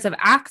tiers of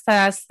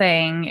access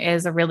thing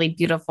is a really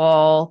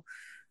beautiful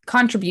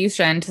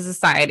contribution to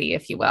society,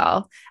 if you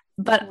will.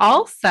 But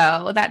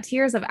also that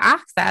tiers of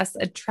access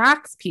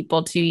attracts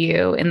people to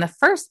you in the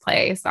first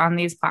place on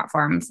these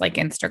platforms like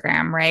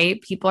Instagram,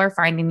 right? People are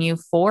finding you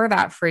for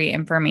that free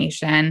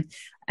information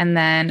and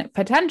then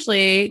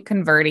potentially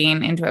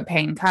converting into a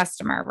paying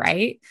customer,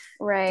 right?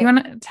 Right. Do you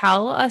want to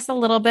tell us a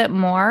little bit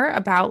more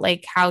about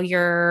like how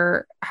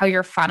your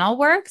funnel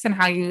works and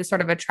how you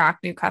sort of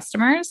attract new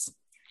customers?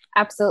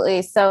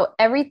 Absolutely. So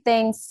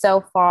everything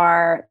so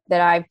far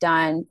that I've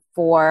done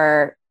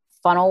for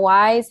funnel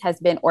wise has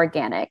been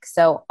organic.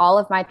 So all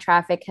of my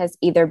traffic has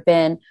either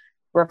been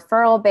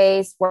referral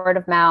based, word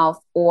of mouth,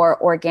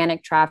 or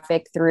organic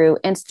traffic through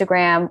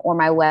Instagram or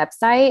my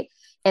website.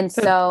 And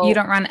so you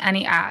don't run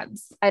any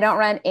ads. I don't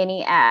run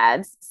any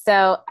ads.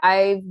 So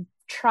I've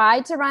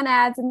tried to run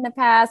ads in the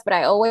past, but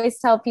I always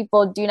tell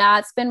people, do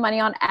not spend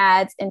money on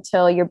ads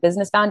until your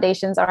business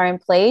foundations are in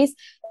place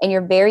and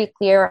you're very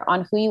clear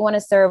on who you want to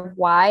serve,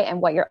 why,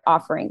 and what you're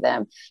offering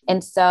them.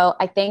 And so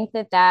I think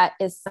that that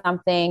is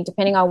something,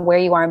 depending on where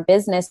you are in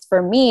business,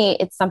 for me,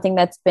 it's something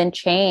that's been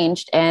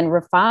changed and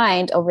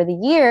refined over the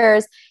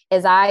years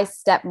as I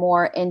step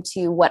more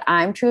into what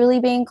I'm truly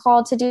being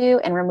called to do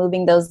and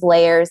removing those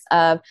layers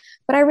of,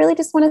 but I really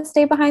just want to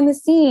stay behind the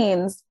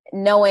scenes,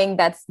 knowing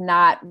that's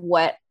not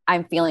what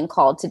I'm feeling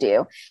called to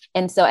do.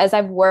 And so as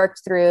I've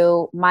worked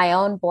through my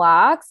own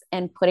blocks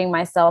and putting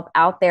myself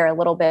out there a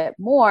little bit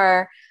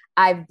more,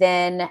 I've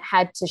then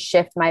had to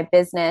shift my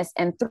business.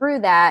 And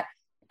through that,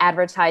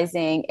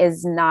 advertising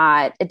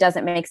it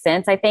doesn't make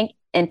sense, I think,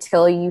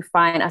 until you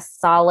find a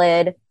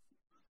solid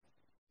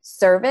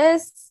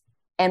service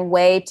and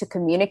way to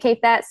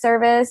communicate that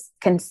service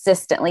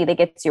consistently that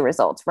gets you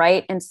results,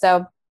 right? And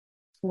so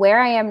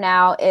where I am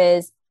now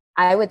is,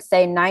 I would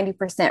say 90%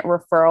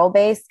 referral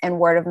based and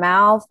word of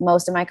mouth.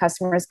 Most of my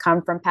customers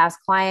come from past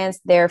clients,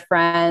 their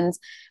friends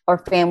or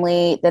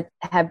family that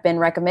have been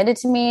recommended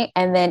to me.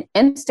 And then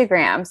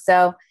Instagram.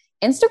 So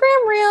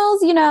Instagram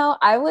Reels,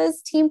 I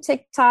was team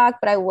TikTok,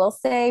 but I will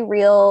say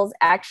Reels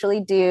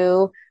actually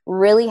do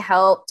really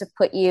help to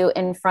put you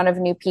in front of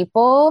new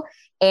people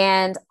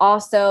and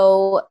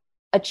also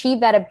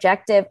achieve that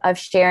objective of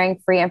sharing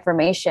free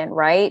information,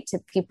 right? To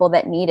people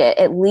that need it.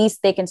 At least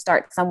they can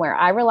start somewhere.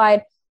 I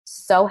relied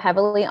so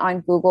heavily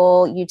on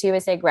Google, YouTube. I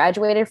say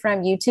graduated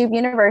from YouTube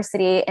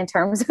University in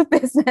terms of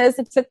business.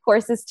 I took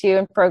courses too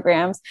and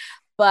programs,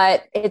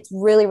 but it's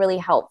really, really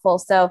helpful.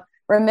 So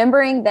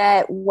remembering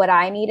that what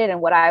I needed and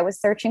what I was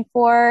searching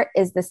for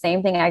is the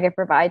same thing I could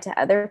provide to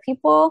other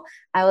people.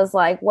 I was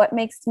like, what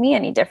makes me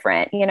any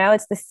different?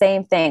 It's the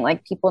same thing.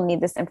 Like, people need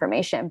this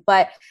information.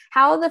 But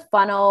how the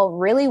funnel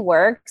really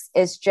works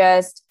is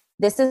just,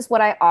 this is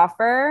what I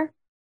offer.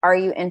 Are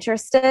you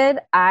interested?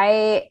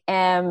 I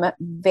am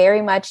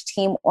very much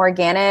team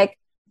organic.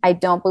 I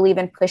don't believe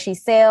in pushy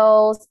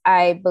sales.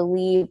 I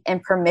believe in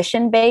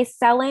permission-based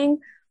selling,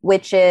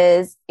 which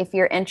is, if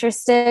you're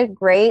interested,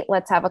 great,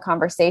 let's have a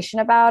conversation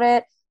about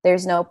it.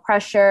 There's no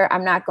pressure.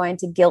 I'm not going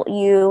to guilt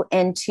you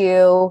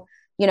into,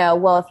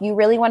 well, if you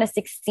really want to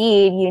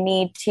succeed, you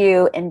need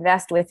to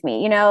invest with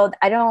me.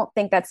 I don't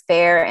think that's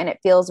fair, and it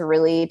feels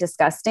really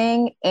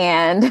disgusting.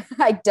 And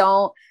I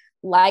don't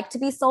like to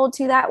be sold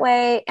to that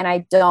way. And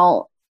I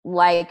don't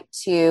like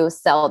to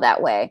sell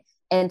that way.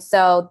 And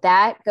so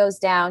that goes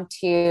down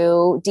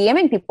to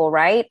DMing people,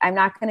 right? I'm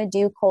not going to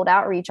do cold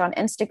outreach on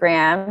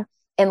Instagram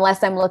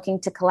unless I'm looking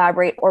to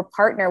collaborate or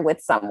partner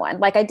with someone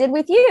like I did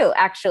with you,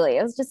 actually.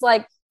 It was just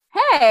like,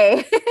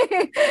 hey,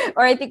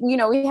 or I think,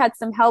 we had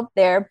some help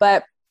there,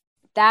 but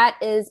that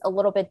is a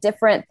little bit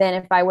different than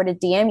if I were to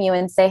DM you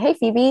and say, hey,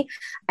 Phoebe,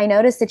 I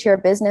noticed that you're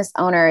a business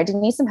owner. Do you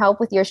need some help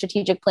with your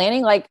strategic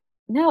planning? Like,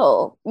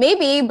 no,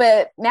 maybe,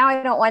 but now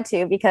I don't want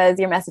to because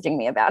you're messaging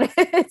me about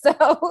it.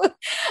 So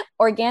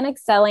organic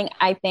selling,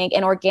 I think,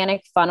 and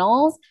organic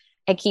funnels,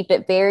 I keep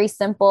it very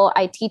simple.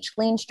 I teach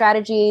lean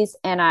strategies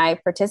and I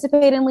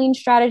participate in lean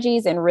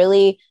strategies. And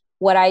really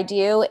what I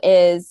do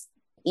is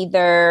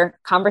either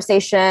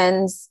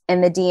conversations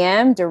in the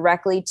DM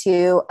directly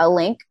to a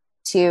link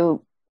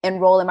to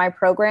enroll in my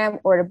program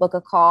or to book a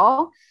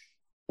call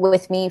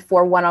with me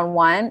for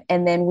one-on-one.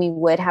 And then we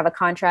would have a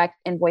contract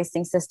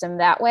invoicing system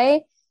that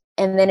way.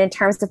 And then in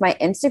terms of my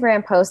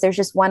Instagram post, there's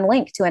just one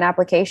link to an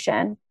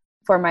application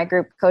for my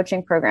group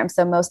coaching program.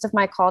 So most of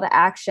my call to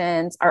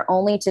actions are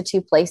only to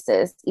two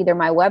places, either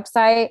my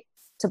website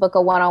to book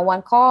a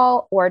one-on-one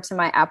call or to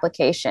my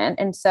application.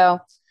 And so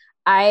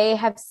I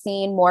have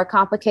seen more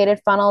complicated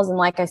funnels. And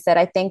like I said,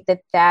 I think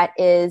that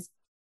is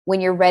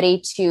when you're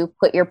ready to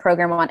put your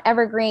program on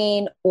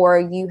evergreen or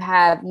you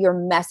have your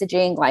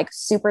messaging like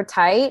super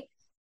tight,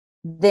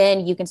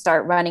 then you can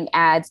start running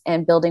ads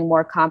and building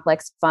more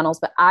complex funnels.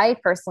 But I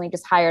personally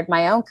just hired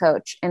my own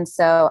coach. And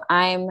so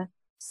I'm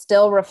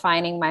still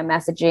refining my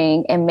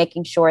messaging and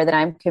making sure that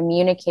I'm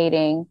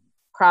communicating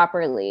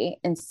properly.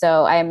 And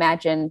so I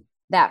imagine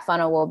that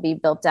funnel will be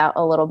built out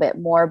a little bit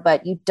more,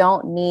 but you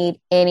don't need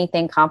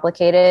anything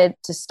complicated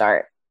to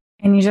start.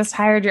 And you just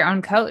hired your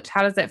own coach.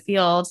 How does it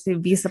feel to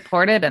be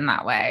supported in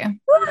that way?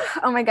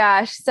 Oh my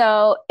gosh.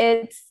 So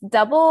it's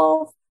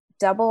double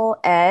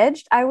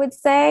edged, I would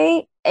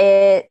say.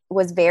 It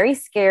was very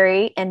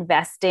scary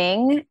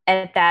investing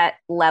at that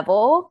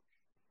level,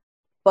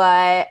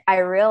 but I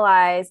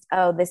realized,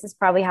 oh, this is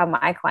probably how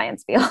my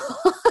clients feel.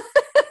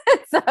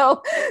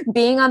 So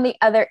being on the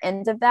other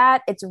end of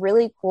that, it's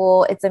really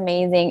cool. It's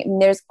amazing.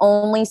 And there's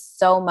only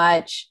so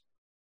much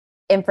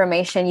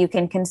information you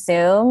can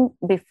consume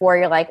before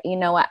you're like, you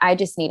know what, I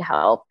just need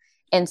help.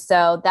 And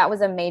so that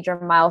was a major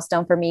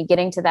milestone for me,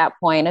 getting to that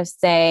point of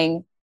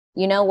saying,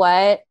 you know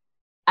what,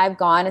 I've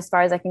gone as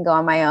far as I can go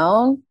on my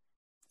own.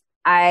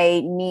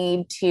 I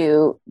need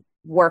to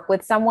work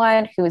with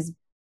someone who's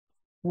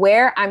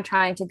where I'm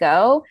trying to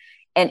go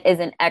and is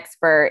an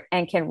expert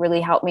and can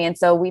really help me. And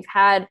so we've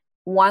had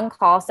one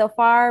call so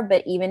far,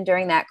 but even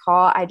during that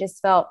call, I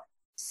just felt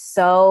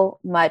so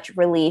much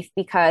relief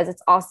because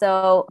it's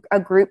also a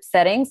group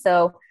setting.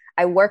 So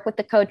I work with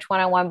the coach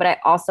one-on-one, but I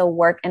also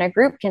work in a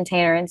group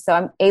container. And so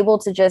I'm able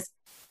to just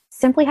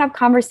simply have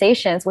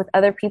conversations with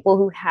other people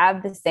who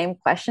have the same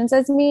questions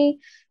as me.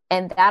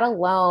 And that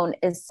alone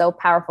is so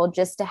powerful,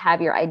 just to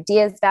have your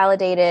ideas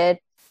validated,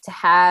 to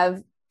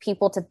have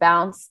people to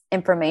bounce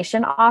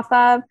information off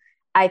of,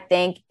 I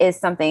think is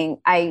something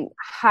I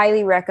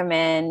highly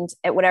recommend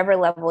at whatever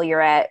level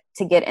you're at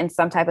to get in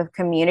some type of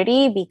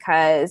community,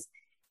 because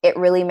it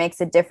really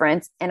makes a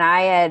difference. And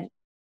I had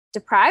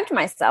deprived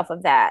myself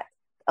of that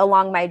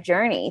along my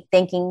journey,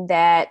 thinking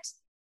that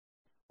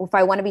if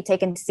I want to be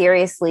taken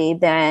seriously,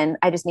 then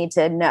I just need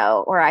to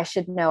know, or I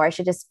should know, or I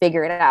should just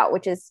figure it out,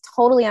 which is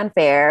totally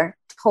unfair,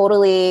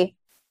 totally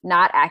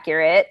not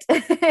accurate.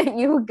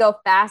 You go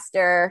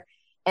faster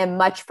and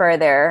much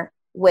further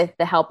with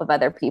the help of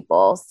other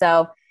people.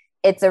 So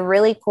it's a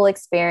really cool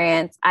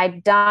experience.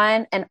 I've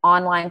done an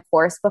online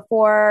course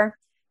before,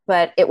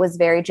 but it was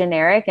very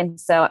generic. And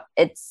so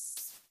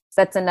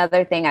that's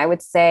another thing I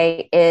would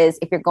say is,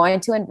 if you're going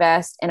to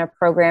invest in a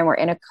program or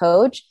in a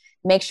coach,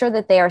 make sure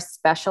that they are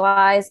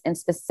specialized in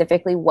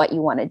specifically what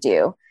you want to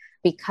do,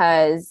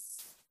 because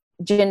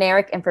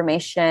generic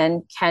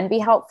information can be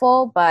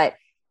helpful, but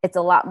it's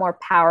a lot more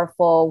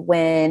powerful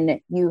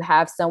when you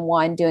have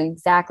someone doing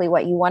exactly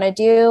what you want to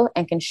do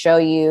and can show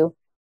you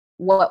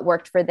what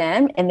worked for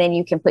them. And then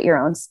you can put your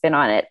own spin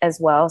on it as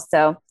well.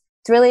 So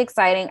it's really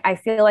exciting. I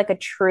feel like a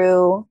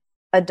true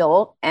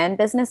adult and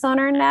business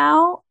owner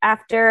now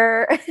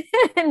after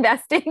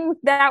investing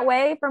that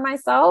way for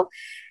myself.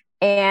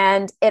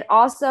 And it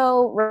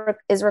also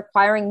is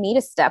requiring me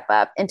to step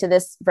up into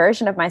this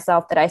version of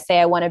myself that I say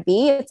I want to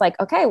be. It's like,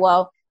 okay,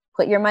 well,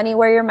 put your money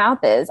where your mouth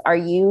is. Are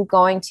you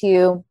going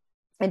to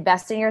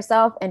invest in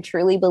yourself and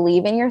truly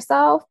believe in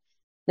yourself?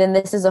 Then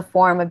this is a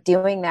form of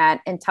doing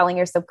that and telling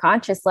your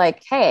subconscious,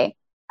 like, hey,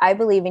 I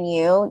believe in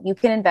you. You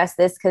can invest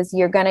this because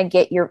you're going to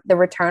get the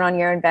return on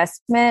your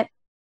investment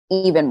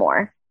even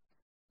more.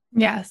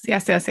 Yes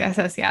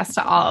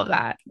to all of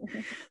that.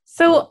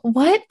 So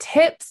what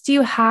tips do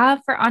you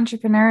have for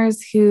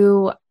entrepreneurs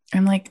who,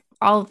 I'm like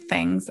all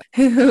things,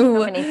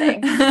 so many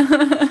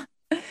things.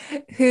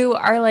 who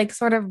are like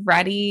sort of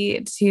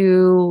ready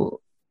to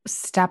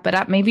step it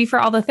up, maybe for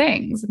all the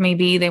things?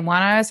 Maybe they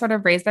want to sort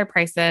of raise their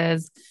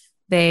prices.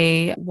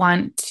 They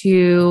want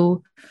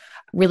to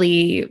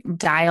really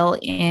dial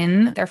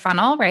in their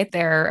funnel, right?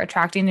 They're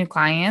attracting new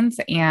clients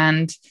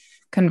and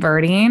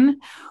converting.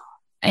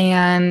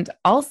 and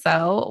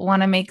also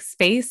want to make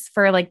space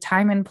for like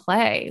time and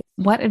play.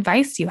 What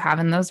advice do you have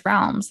in those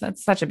realms?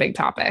 That's such a big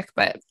topic,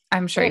 but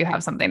I'm sure you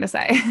have something to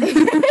say.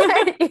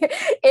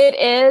 It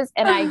is,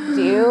 and I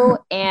do.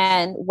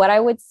 And what I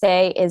would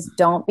say is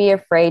don't be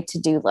afraid to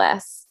do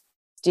less.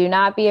 Do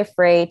not be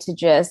afraid to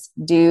just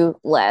do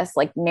less.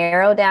 Like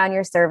narrow down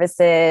your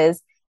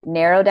services,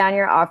 narrow down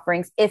your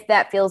offerings if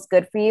that feels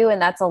good for you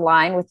and that's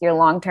aligned with your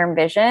long-term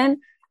vision.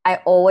 I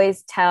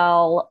always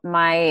tell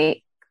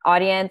my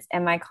audience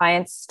and my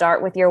clients,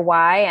 start with your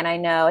why. And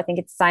I think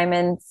it's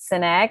Simon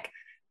Sinek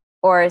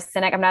or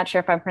Sinek. I'm not sure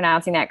if I'm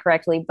pronouncing that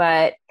correctly,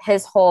 but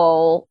his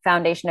whole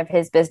foundation of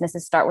his business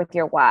is start with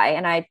your why.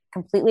 And I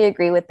completely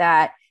agree with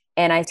that.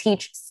 And I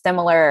teach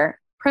similar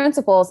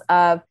principles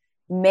of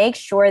make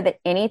sure that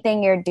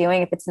anything you're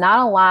doing, if it's not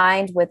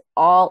aligned with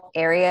all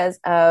areas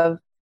of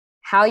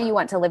how you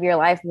want to live your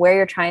life, where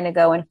you're trying to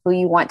go and who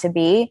you want to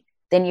be,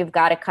 then you've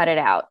got to cut it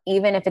out.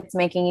 Even if it's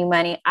making you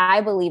money.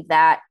 I believe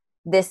that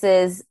this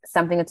is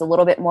something that's a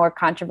little bit more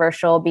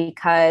controversial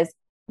because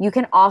you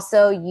can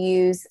also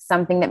use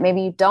something that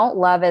maybe you don't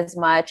love as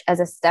much as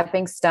a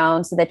stepping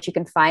stone so that you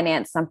can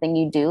finance something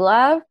you do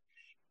love,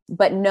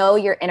 but know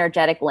your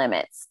energetic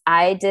limits.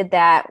 I did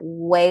that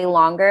way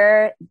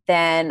longer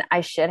than I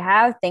should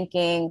have,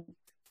 thinking,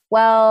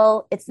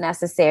 well, it's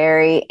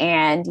necessary.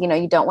 And,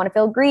 you don't want to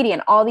feel greedy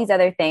and all these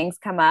other things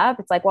come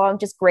up. It's like, well, I'm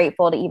just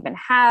grateful to even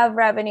have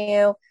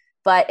revenue.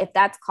 But if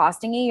that's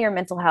costing you your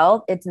mental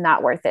health, it's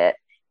not worth it.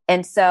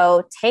 And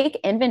so take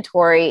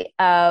inventory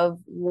of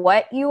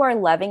what you are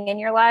loving in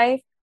your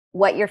life,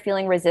 what you're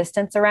feeling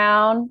resistance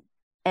around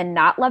and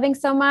not loving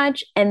so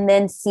much, and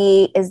then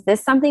see, is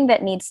this something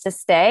that needs to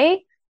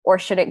stay or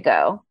should it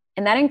go?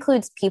 And that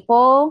includes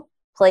people,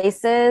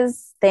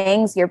 places,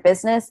 things, your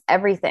business,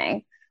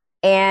 everything.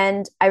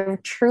 And I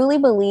truly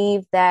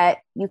believe that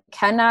you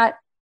cannot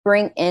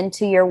bring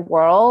into your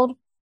world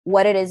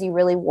what it is you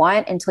really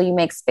want until you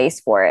make space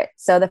for it.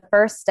 So the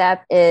first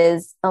step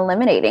is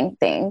eliminating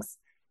things.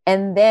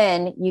 And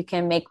then you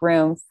can make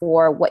room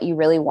for what you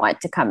really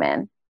want to come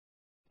in.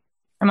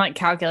 I'm like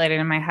calculating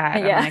in my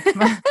head. Yeah. I'm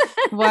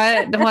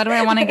like, what do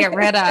I want to get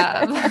rid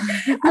of?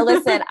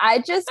 Listen,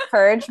 I just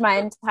purged my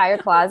entire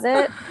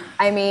closet.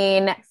 I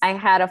mean, I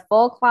had a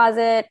full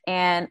closet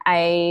and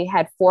I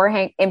had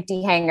 4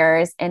 empty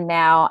hangers. And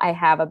now I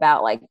have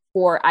about like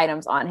 4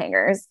 items on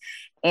hangers.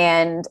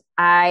 And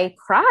I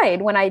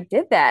cried when I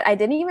did that. I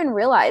didn't even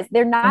realize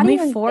they're not only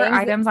even 4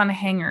 items on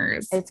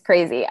hangers. It's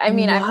crazy. I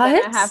mean, what? I'm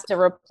going to have to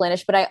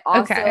replenish, but I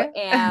also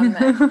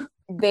am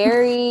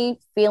very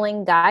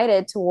feeling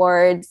guided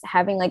towards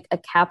having like a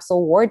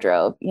capsule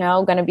wardrobe,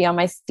 going to be on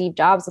my Steve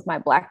Jobs with my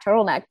black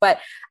turtleneck. But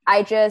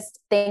I just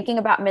thinking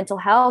about mental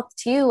health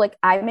too. Like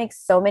I make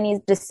so many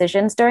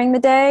decisions during the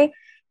day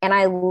and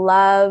I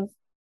love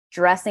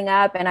dressing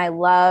up and I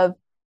love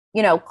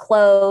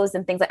clothes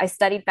and things. Like I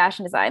studied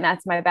fashion design.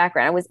 That's my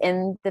background. I was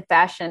in the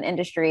fashion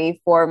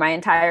industry for my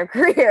entire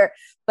career,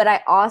 but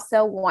I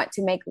also want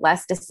to make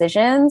less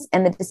decisions.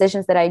 And the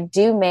decisions that I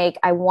do make,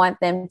 I want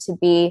them to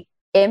be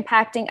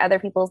impacting other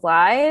people's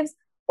lives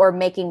or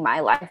making my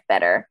life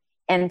better.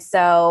 And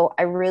so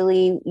I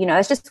really,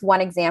 that's just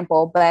one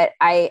example, but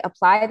I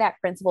apply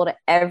that principle to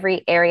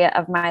every area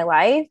of my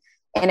life.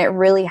 And it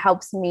really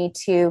helps me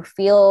to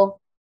feel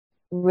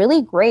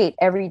really great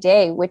every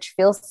day, which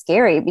feels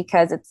scary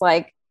because it's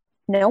like,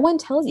 no one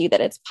tells you that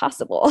it's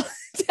possible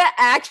to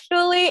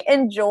actually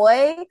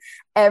enjoy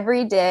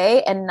every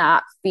day and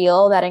not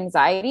feel that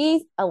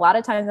anxiety. A lot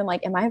of times I'm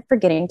like, am I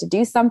forgetting to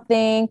do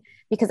something?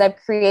 Because I've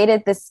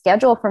created this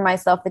schedule for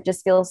myself that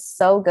just feels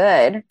so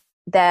good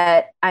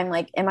that I'm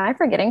like, am I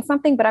forgetting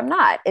something? But I'm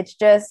not. It's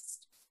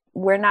just,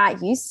 we're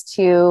not used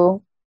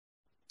to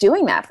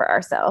doing that for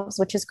ourselves,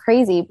 which is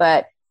crazy,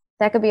 but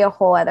that could be a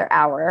whole other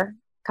hour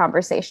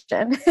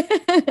conversation.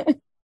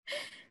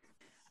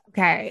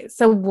 Okay.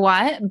 So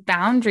what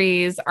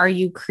boundaries are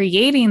you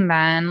creating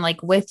then,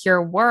 like with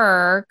your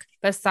work,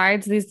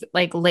 besides these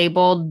like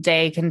labeled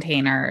day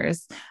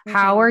containers? Mm-hmm.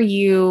 How are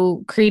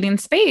you creating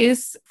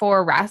space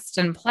for rest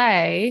and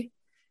play,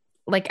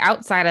 like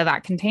outside of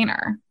that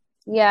container?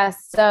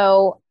 Yes.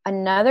 So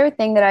another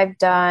thing that I've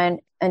done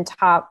on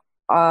top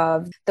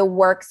of the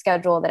work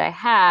schedule that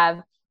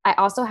I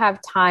also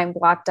have time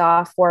blocked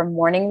off for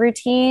morning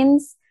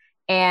routines.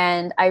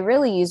 And I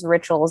really use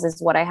rituals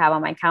is what I have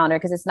on my calendar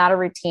because it's not a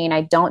routine.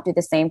 I don't do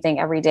the same thing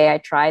every day. I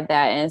tried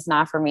that and it's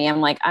not for me. I'm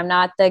like, I'm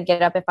not the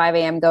get up at 5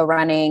 a.m., go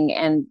running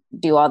and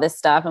do all this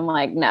stuff. I'm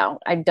like, no,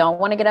 I don't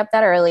want to get up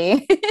that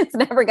early. It's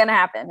never going to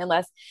happen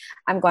unless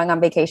I'm going on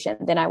vacation.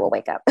 Then I will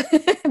wake up.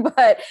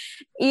 But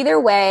either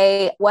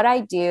way, what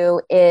I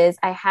do is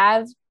I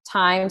have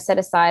time set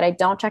aside. I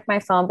don't check my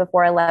phone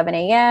before 11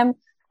 a.m.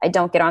 I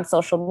don't get on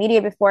social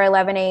media before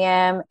 11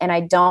 a.m. And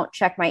I don't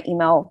check my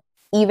email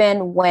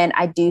even when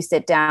I do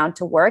sit down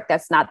to work.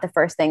 That's not the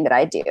first thing that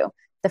I do.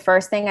 The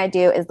first thing I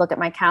do is look at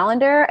my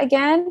calendar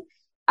again.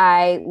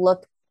 I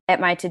look at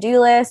my to-do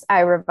list.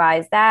 I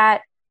revise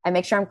that. I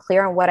make sure I'm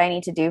clear on what I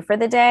need to do for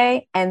the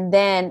day. And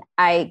then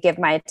I give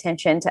my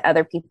attention to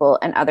other people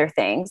and other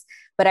things.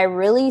 But I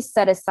really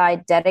set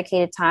aside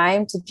dedicated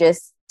time to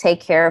just take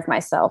care of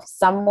myself.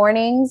 Some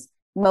mornings,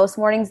 most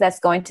mornings, that's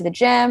going to the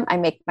gym. I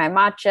make my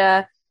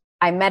matcha,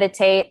 I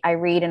meditate, I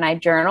read, and I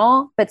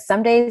journal. But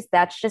some days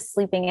that's just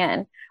sleeping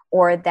in,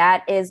 or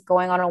that is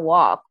going on a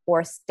walk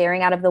or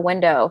staring out of the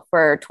window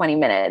for 20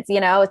 minutes.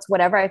 It's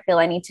whatever I feel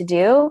I need to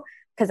do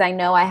because I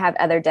know I have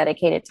other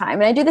dedicated time.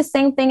 And I do the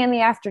same thing in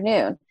the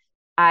afternoon.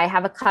 I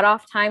have a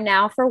cutoff time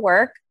now for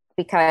work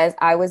because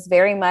I was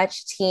very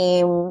much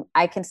team,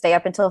 I can stay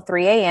up until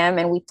 3 a.m.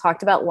 And we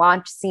talked about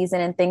launch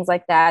season and things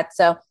like that.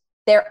 So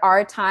there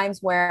are times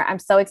where I'm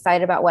so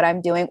excited about what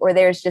I'm doing, or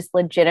there's just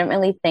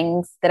legitimately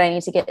things that I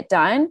need to get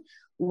done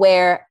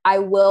where I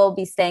will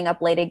be staying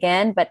up late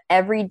again. But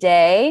every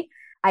day,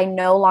 I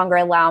no longer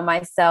allow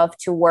myself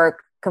to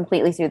work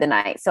completely through the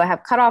night. So I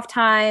have cutoff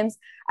times.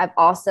 I've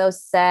also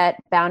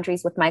set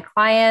boundaries with my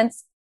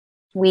clients.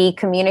 We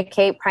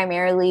communicate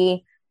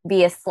primarily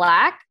via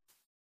Slack.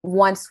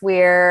 Once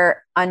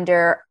we're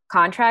under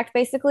contract,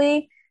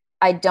 basically,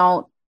 I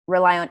don't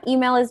rely on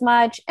email as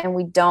much, and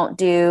we don't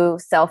do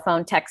cell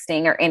phone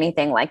texting or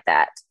anything like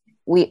that.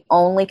 We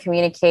only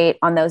communicate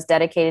on those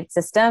dedicated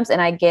systems,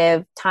 and I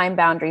give time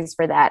boundaries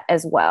for that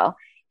as well.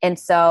 And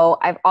so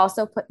I've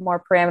also put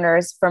more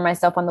parameters for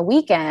myself on the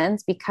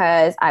weekends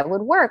because I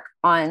would work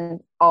on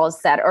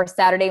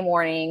Saturday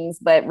mornings,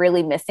 but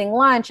really missing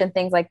lunch and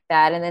things like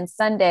that. And then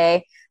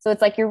Sunday. So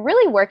it's like you're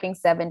really working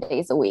 7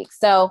 days a week.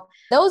 So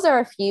those are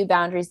a few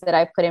boundaries that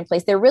I've put in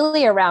place. They're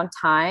really around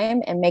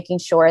time and making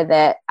sure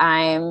that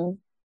I'm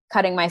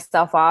cutting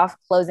myself off,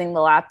 closing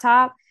the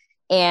laptop.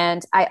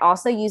 And I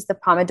also use the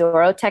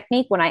Pomodoro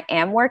technique when I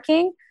am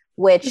working,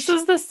 which this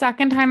is the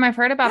second time I've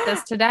heard about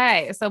this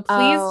today. So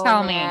please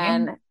tell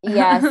me.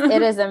 Yes,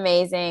 it is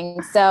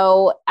amazing.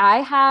 So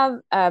I have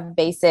a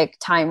basic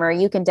timer.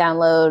 You can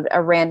download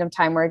a random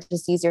timer,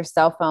 just use your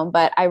cell phone,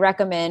 but I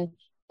recommend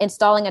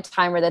installing a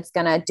timer that's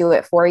going to do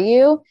it for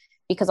you,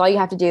 because all you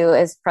have to do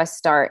is press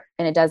start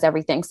and it does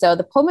everything. So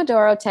the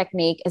Pomodoro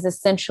technique is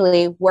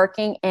essentially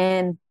working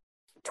in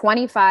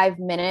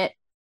 25-minute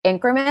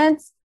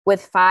increments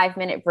with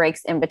 5-minute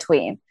breaks in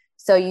between.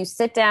 So you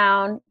sit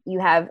down, you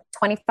have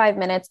 25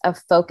 minutes of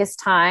focused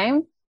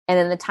time, and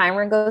then the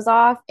timer goes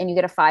off and you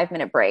get a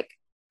 5-minute break.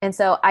 And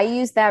so I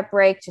use that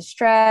break to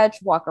stretch,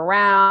 walk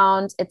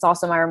around. It's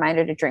also my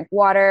reminder to drink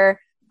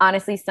water.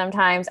 Honestly,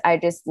 sometimes I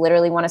just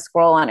literally want to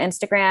scroll on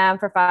Instagram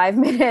for 5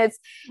 minutes.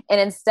 And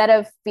instead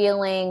of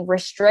feeling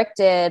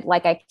restricted,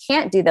 like I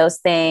can't do those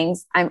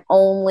things, I'm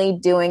only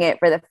doing it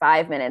for the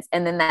 5 minutes.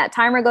 And then that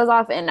timer goes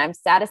off and I'm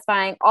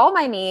satisfying all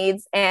my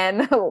needs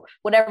and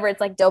whatever, it's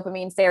like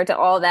dopamine, serotonin,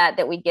 all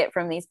that we get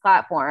from these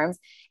platforms.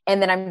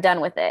 And then I'm done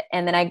with it.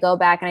 And then I go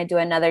back and I do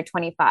another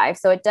 25.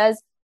 So it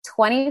does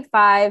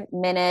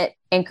 25-minute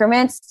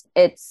increments.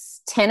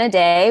 It's 10 a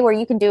day where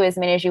you can do as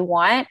many as you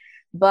want.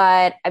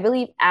 But I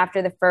believe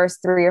after the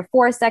first 3 or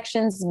 4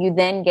 sections, you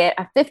then get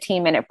a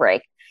 15-minute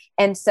break.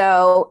 And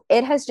so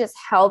it has just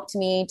helped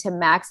me to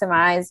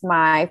maximize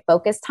my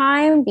focus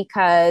time,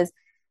 because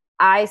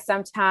I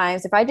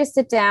sometimes, if I just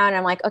sit down and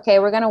I'm like, okay,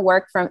 we're going to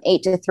work from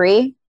 8 to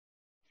 3,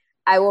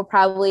 I will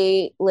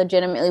probably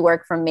legitimately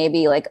work from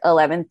maybe like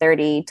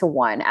 11:30 to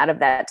 1 out of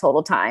that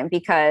total time,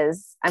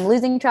 because I'm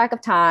losing track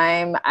of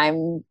time.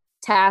 I'm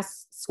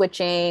task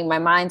switching. My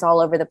mind's all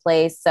over the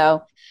place.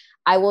 So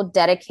I will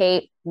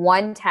dedicate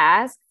one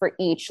task for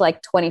each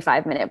like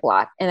 25-minute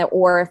block.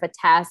 Or if a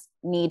task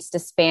needs to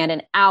span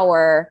an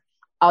hour,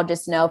 I'll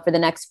just know for the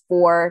next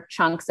 4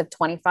 chunks of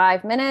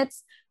 25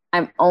 minutes,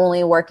 I'm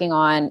only working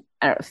on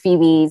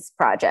Phoebe's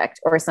project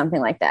or something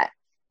like that.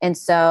 And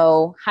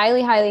so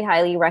highly, highly,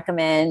 highly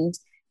recommend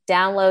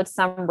download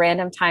some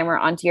random timer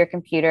onto your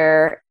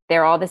computer.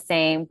 They're all the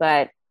same,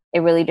 but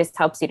it really just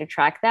helps you to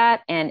track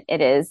that. And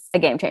it is a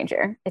game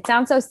changer. It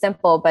sounds so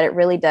simple, but it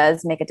really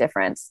does make a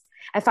difference.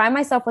 I find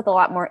myself with a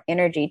lot more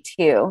energy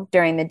too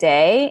during the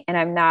day, and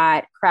I'm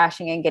not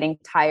crashing and getting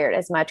tired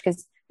as much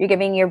because you're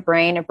giving your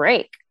brain a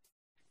break.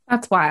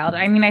 That's wild.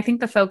 I mean, I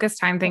think the focus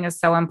time thing is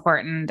so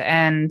important.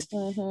 And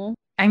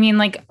I mean,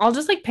 like, I'll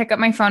just like pick up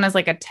my phone as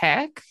like a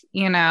tick,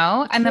 and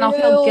then I'll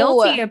feel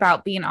guilty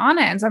about being on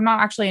it. And so I'm not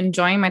actually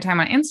enjoying my time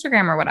on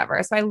Instagram or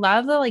whatever. So I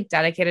love the like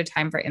dedicated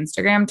time for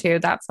Instagram too.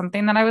 That's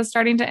something that I was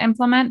starting to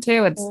implement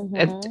too.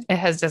 It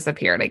has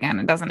disappeared again.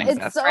 It doesn't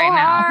exist it's so right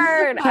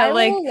hard. now. I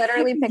will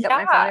literally pick up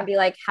my phone and be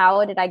like,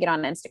 how did I get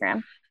on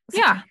Instagram?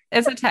 Yeah,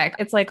 it's a tick.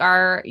 It's like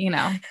our,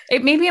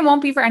 maybe it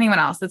won't be for anyone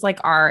else. It's like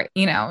our,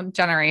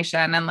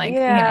 generation. And like,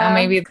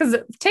 maybe because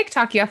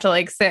TikTok, you have to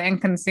like sit and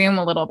consume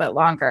a little bit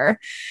longer.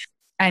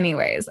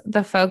 Anyways,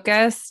 the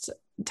focused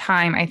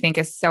time I think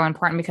is so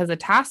important, because the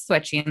task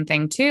switching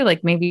thing too,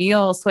 like maybe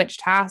you'll switch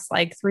tasks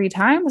like 3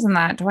 times in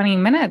that 20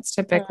 minutes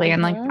typically.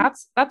 And like,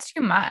 that's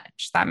too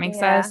much. That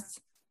makes us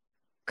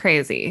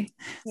crazy.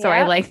 So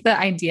I like the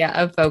idea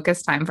of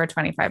focus time for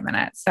 25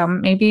 minutes. So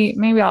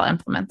maybe I'll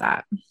implement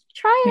that.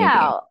 Try it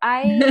out.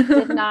 I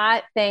did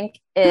not think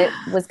it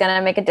was going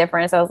to make a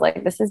difference. I was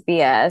like, this is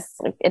BS.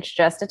 Like, it's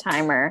just a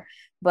timer.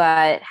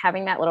 but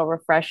having that little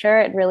refresher,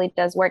 it really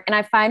does work. And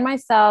I find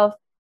myself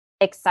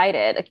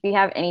excited. Like if you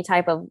have any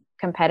type of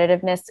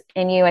competitiveness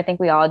in you, I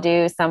think we all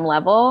do some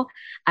level.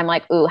 I'm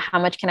like, ooh, how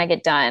much can I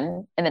get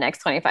done in the next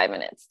 25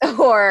 minutes?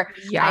 Or I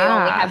only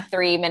Yeah. have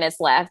 3 minutes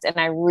left and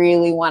I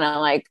really want to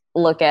like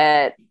look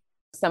at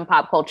some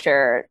pop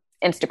culture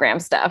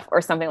Instagram stuff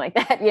or something like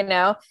that, you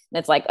know? And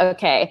it's like,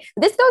 okay,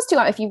 this goes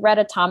to, if you've read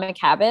Atomic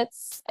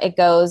Habits, it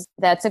goes,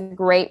 that's a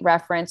great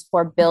reference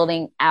for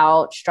building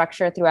out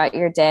structure throughout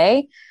your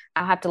day.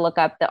 I'll have to look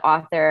up the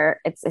author.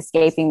 It's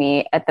escaping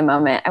me at the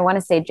moment. I want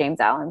to say James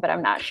Allen, but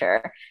I'm not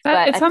sure.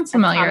 That But it sounds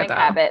familiar Atomic though.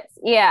 Habits,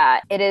 yeah,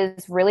 it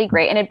is really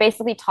great. And it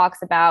basically talks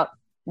about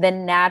the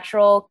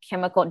natural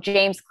chemical,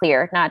 James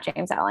Clear, not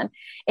James Allen.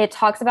 It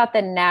talks about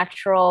the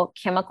natural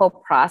chemical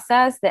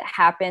process that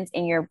happens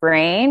in your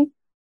brain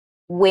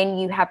when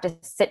you have to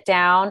sit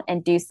down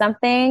and do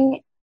something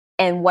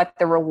and what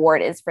the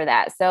reward is for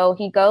that. So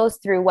he goes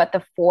through what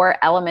the 4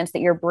 elements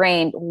that your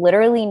brain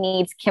literally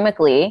needs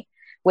chemically,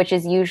 which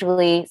is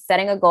usually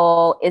setting a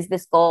goal. Is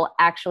this goal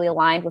actually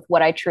aligned with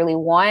what I truly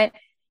want?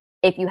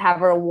 If you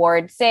have a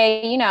reward,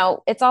 say, you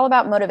know, it's all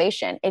about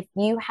motivation. If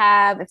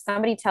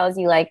somebody tells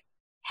you like,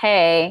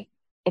 hey,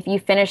 if you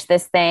finish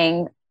this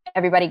thing,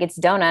 everybody gets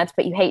donuts,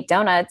 but you hate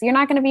donuts, you're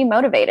not going to be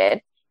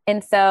motivated.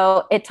 And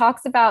so it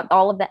talks about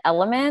all of the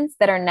elements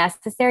that are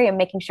necessary and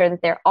making sure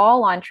that they're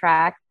all on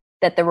track,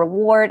 that the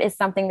reward is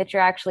something that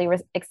you're actually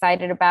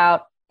excited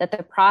about, that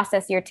the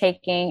process you're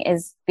taking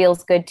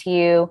feels good to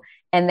you,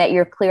 and that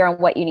you're clear on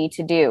what you need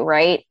to do,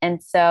 right?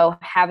 And so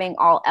having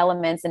all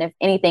elements, and if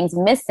anything's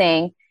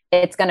missing,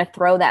 it's going to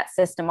throw that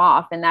system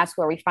off. And that's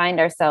where we find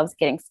ourselves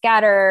getting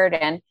scattered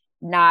and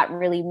not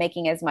really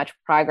making as much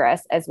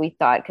progress as we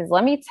thought. Because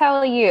let me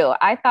tell you,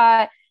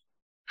 I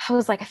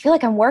was like, I feel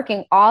like I'm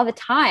working all the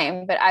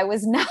time, but I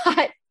was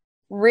not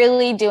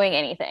really doing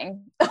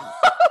anything.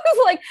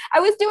 I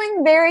was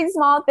doing very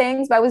small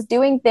things, but I was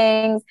doing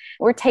things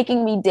were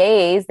taking me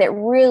days that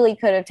really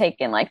could have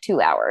taken like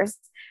 2 hours.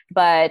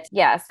 But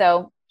yeah,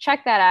 so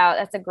check that out.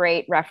 That's a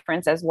great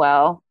reference as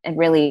well. It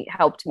really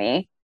helped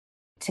me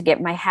to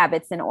get my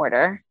habits in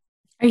order.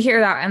 I hear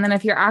that. And then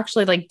if you're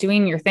actually like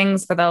doing your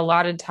things for the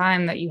allotted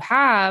time that you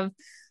have,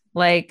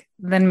 like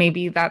then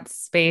maybe that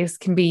space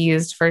can be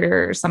used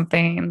for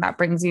something that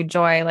brings you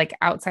joy, like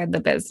outside the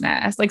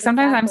business. Like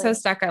sometimes I'm so Exactly.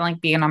 stuck at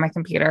like being on my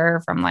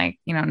computer from like,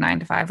 9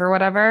 to 5 or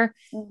whatever.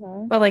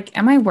 Mm-hmm. But like,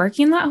 am I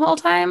working that whole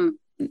time?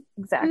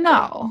 Exactly.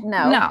 No,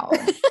 No. no,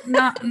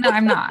 not, no,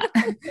 I'm not.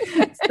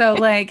 So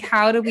like,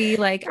 how do we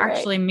like Right.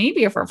 actually,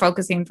 maybe if we're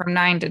focusing from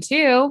 9 to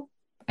 2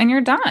 and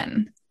you're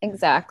done? But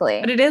Exactly.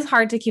 it is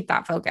hard to keep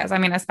that focus. I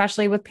mean,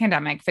 especially with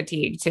pandemic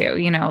fatigue too,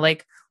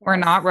 like we're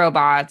not Yes.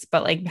 robots,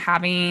 but like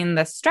having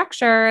the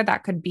structure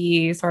that could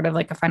be sort of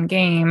like a fun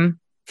game,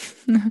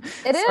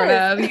 It sort is.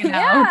 of, that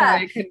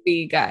Yeah. it could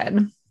be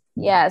good.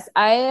 Yes,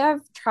 I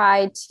have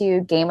tried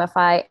to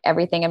gamify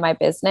everything in my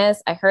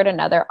business. I heard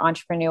another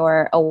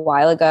entrepreneur a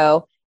while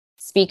ago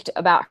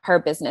about her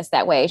business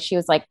that way. She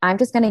was like, I'm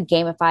just going to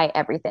gamify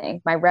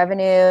everything, my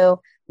revenue,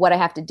 what I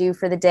have to do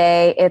for the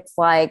day. It's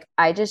like,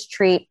 I just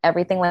treat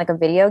everything like a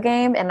video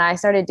game. And I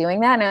started doing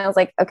that. And I was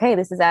like, okay,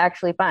 this is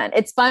actually fun.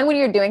 It's fun when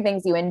you're doing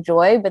things you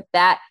enjoy, but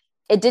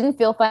it didn't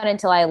feel fun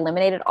until I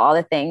eliminated all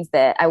the things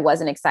that I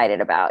wasn't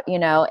excited about,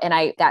 and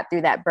I got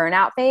through that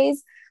burnout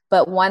phase.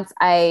 But once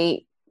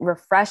I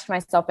refreshed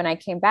myself and I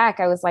came back,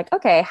 I was like,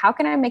 okay, how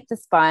can I make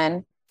this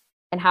fun?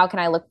 And how can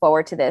I look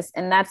forward to this?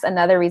 And that's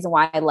another reason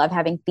why I love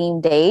having theme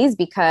days,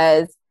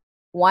 because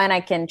one,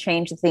 I can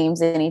change the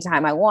themes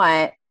anytime I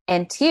want.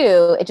 And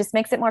two, it just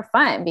makes it more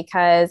fun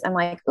because I'm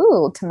like,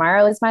 ooh,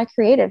 tomorrow is my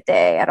creative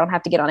day. I don't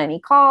have to get on any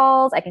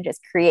calls. I can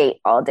just create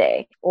all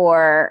day.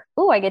 Or,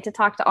 ooh, I get to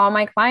talk to all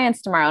my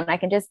clients tomorrow and I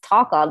can just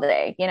talk all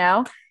day.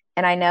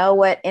 And I know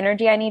what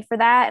energy I need for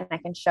that. And I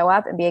can show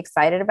up and be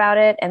excited about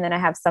it. And then I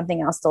have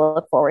something else to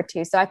look forward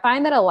to. So I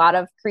find that a lot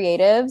of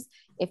creatives,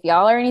 if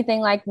y'all are anything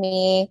like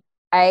me,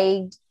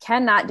 I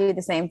cannot do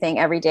the same thing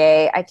every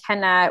day. I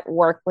cannot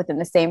work within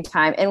the same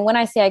time. And when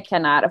I say I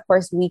cannot, of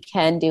course, we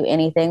can do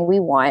anything we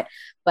want,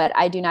 but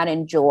I do not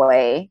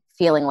enjoy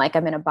feeling like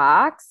I'm in a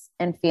box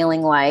and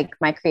feeling like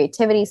my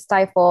creativity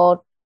stifled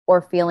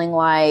or feeling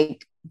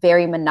like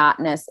very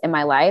monotonous in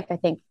my life. I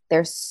think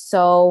there's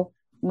so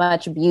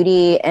much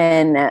beauty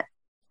and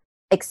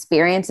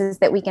experiences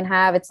that we can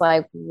have. It's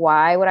like,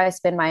 why would I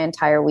spend my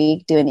entire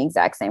week doing the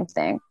exact same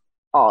thing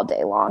all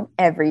day long,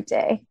 every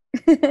day?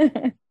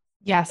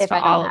 Yes, If to I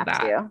don't all of have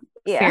that. to.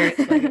 Yeah.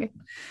 Seriously.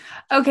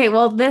 Okay,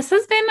 well, this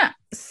has been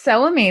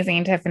so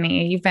amazing,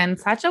 Tiffany. You've been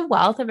such a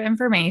wealth of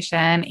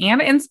information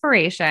and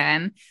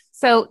inspiration.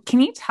 So, can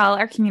you tell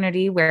our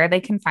community where they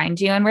can find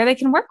you and where they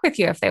can work with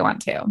you if they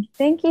want to?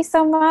 Thank you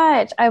so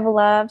much. I've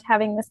loved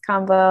having this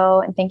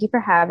convo and thank you for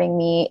having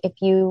me. If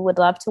you would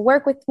love to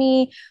work with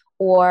me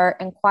or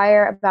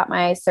inquire about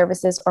my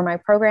services or my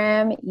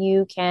program,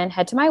 you can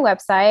head to my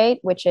website,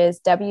 which is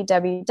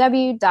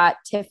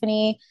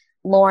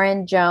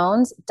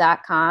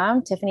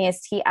www.tiffanyLaurenJones.com. Tiffany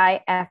is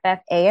Tiffany.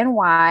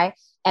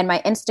 And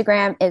my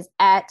Instagram is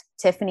at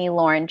Tiffany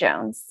Lauren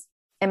Jones.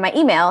 And my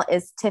email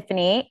is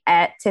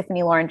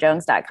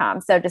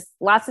tiffany@tiffanylaurenjones.com. So just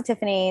lots of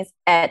Tiffany's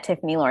at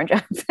Tiffany Lauren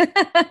Jones.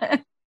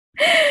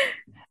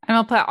 And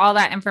we'll put all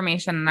that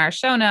information in our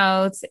show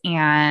notes.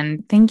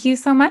 And thank you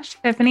so much,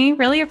 Tiffany.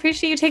 Really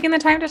appreciate you taking the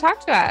time to talk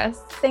to us.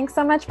 Thanks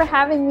so much for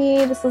having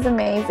me. This was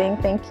amazing.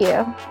 Thank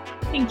you.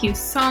 Thank you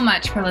so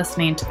much for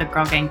listening to the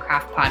Girl Gang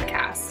Craft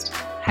podcast.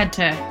 Head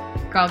to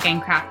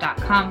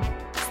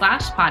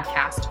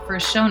girlgangcraft.com/podcast for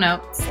show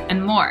notes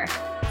and more.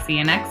 See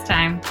you next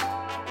time.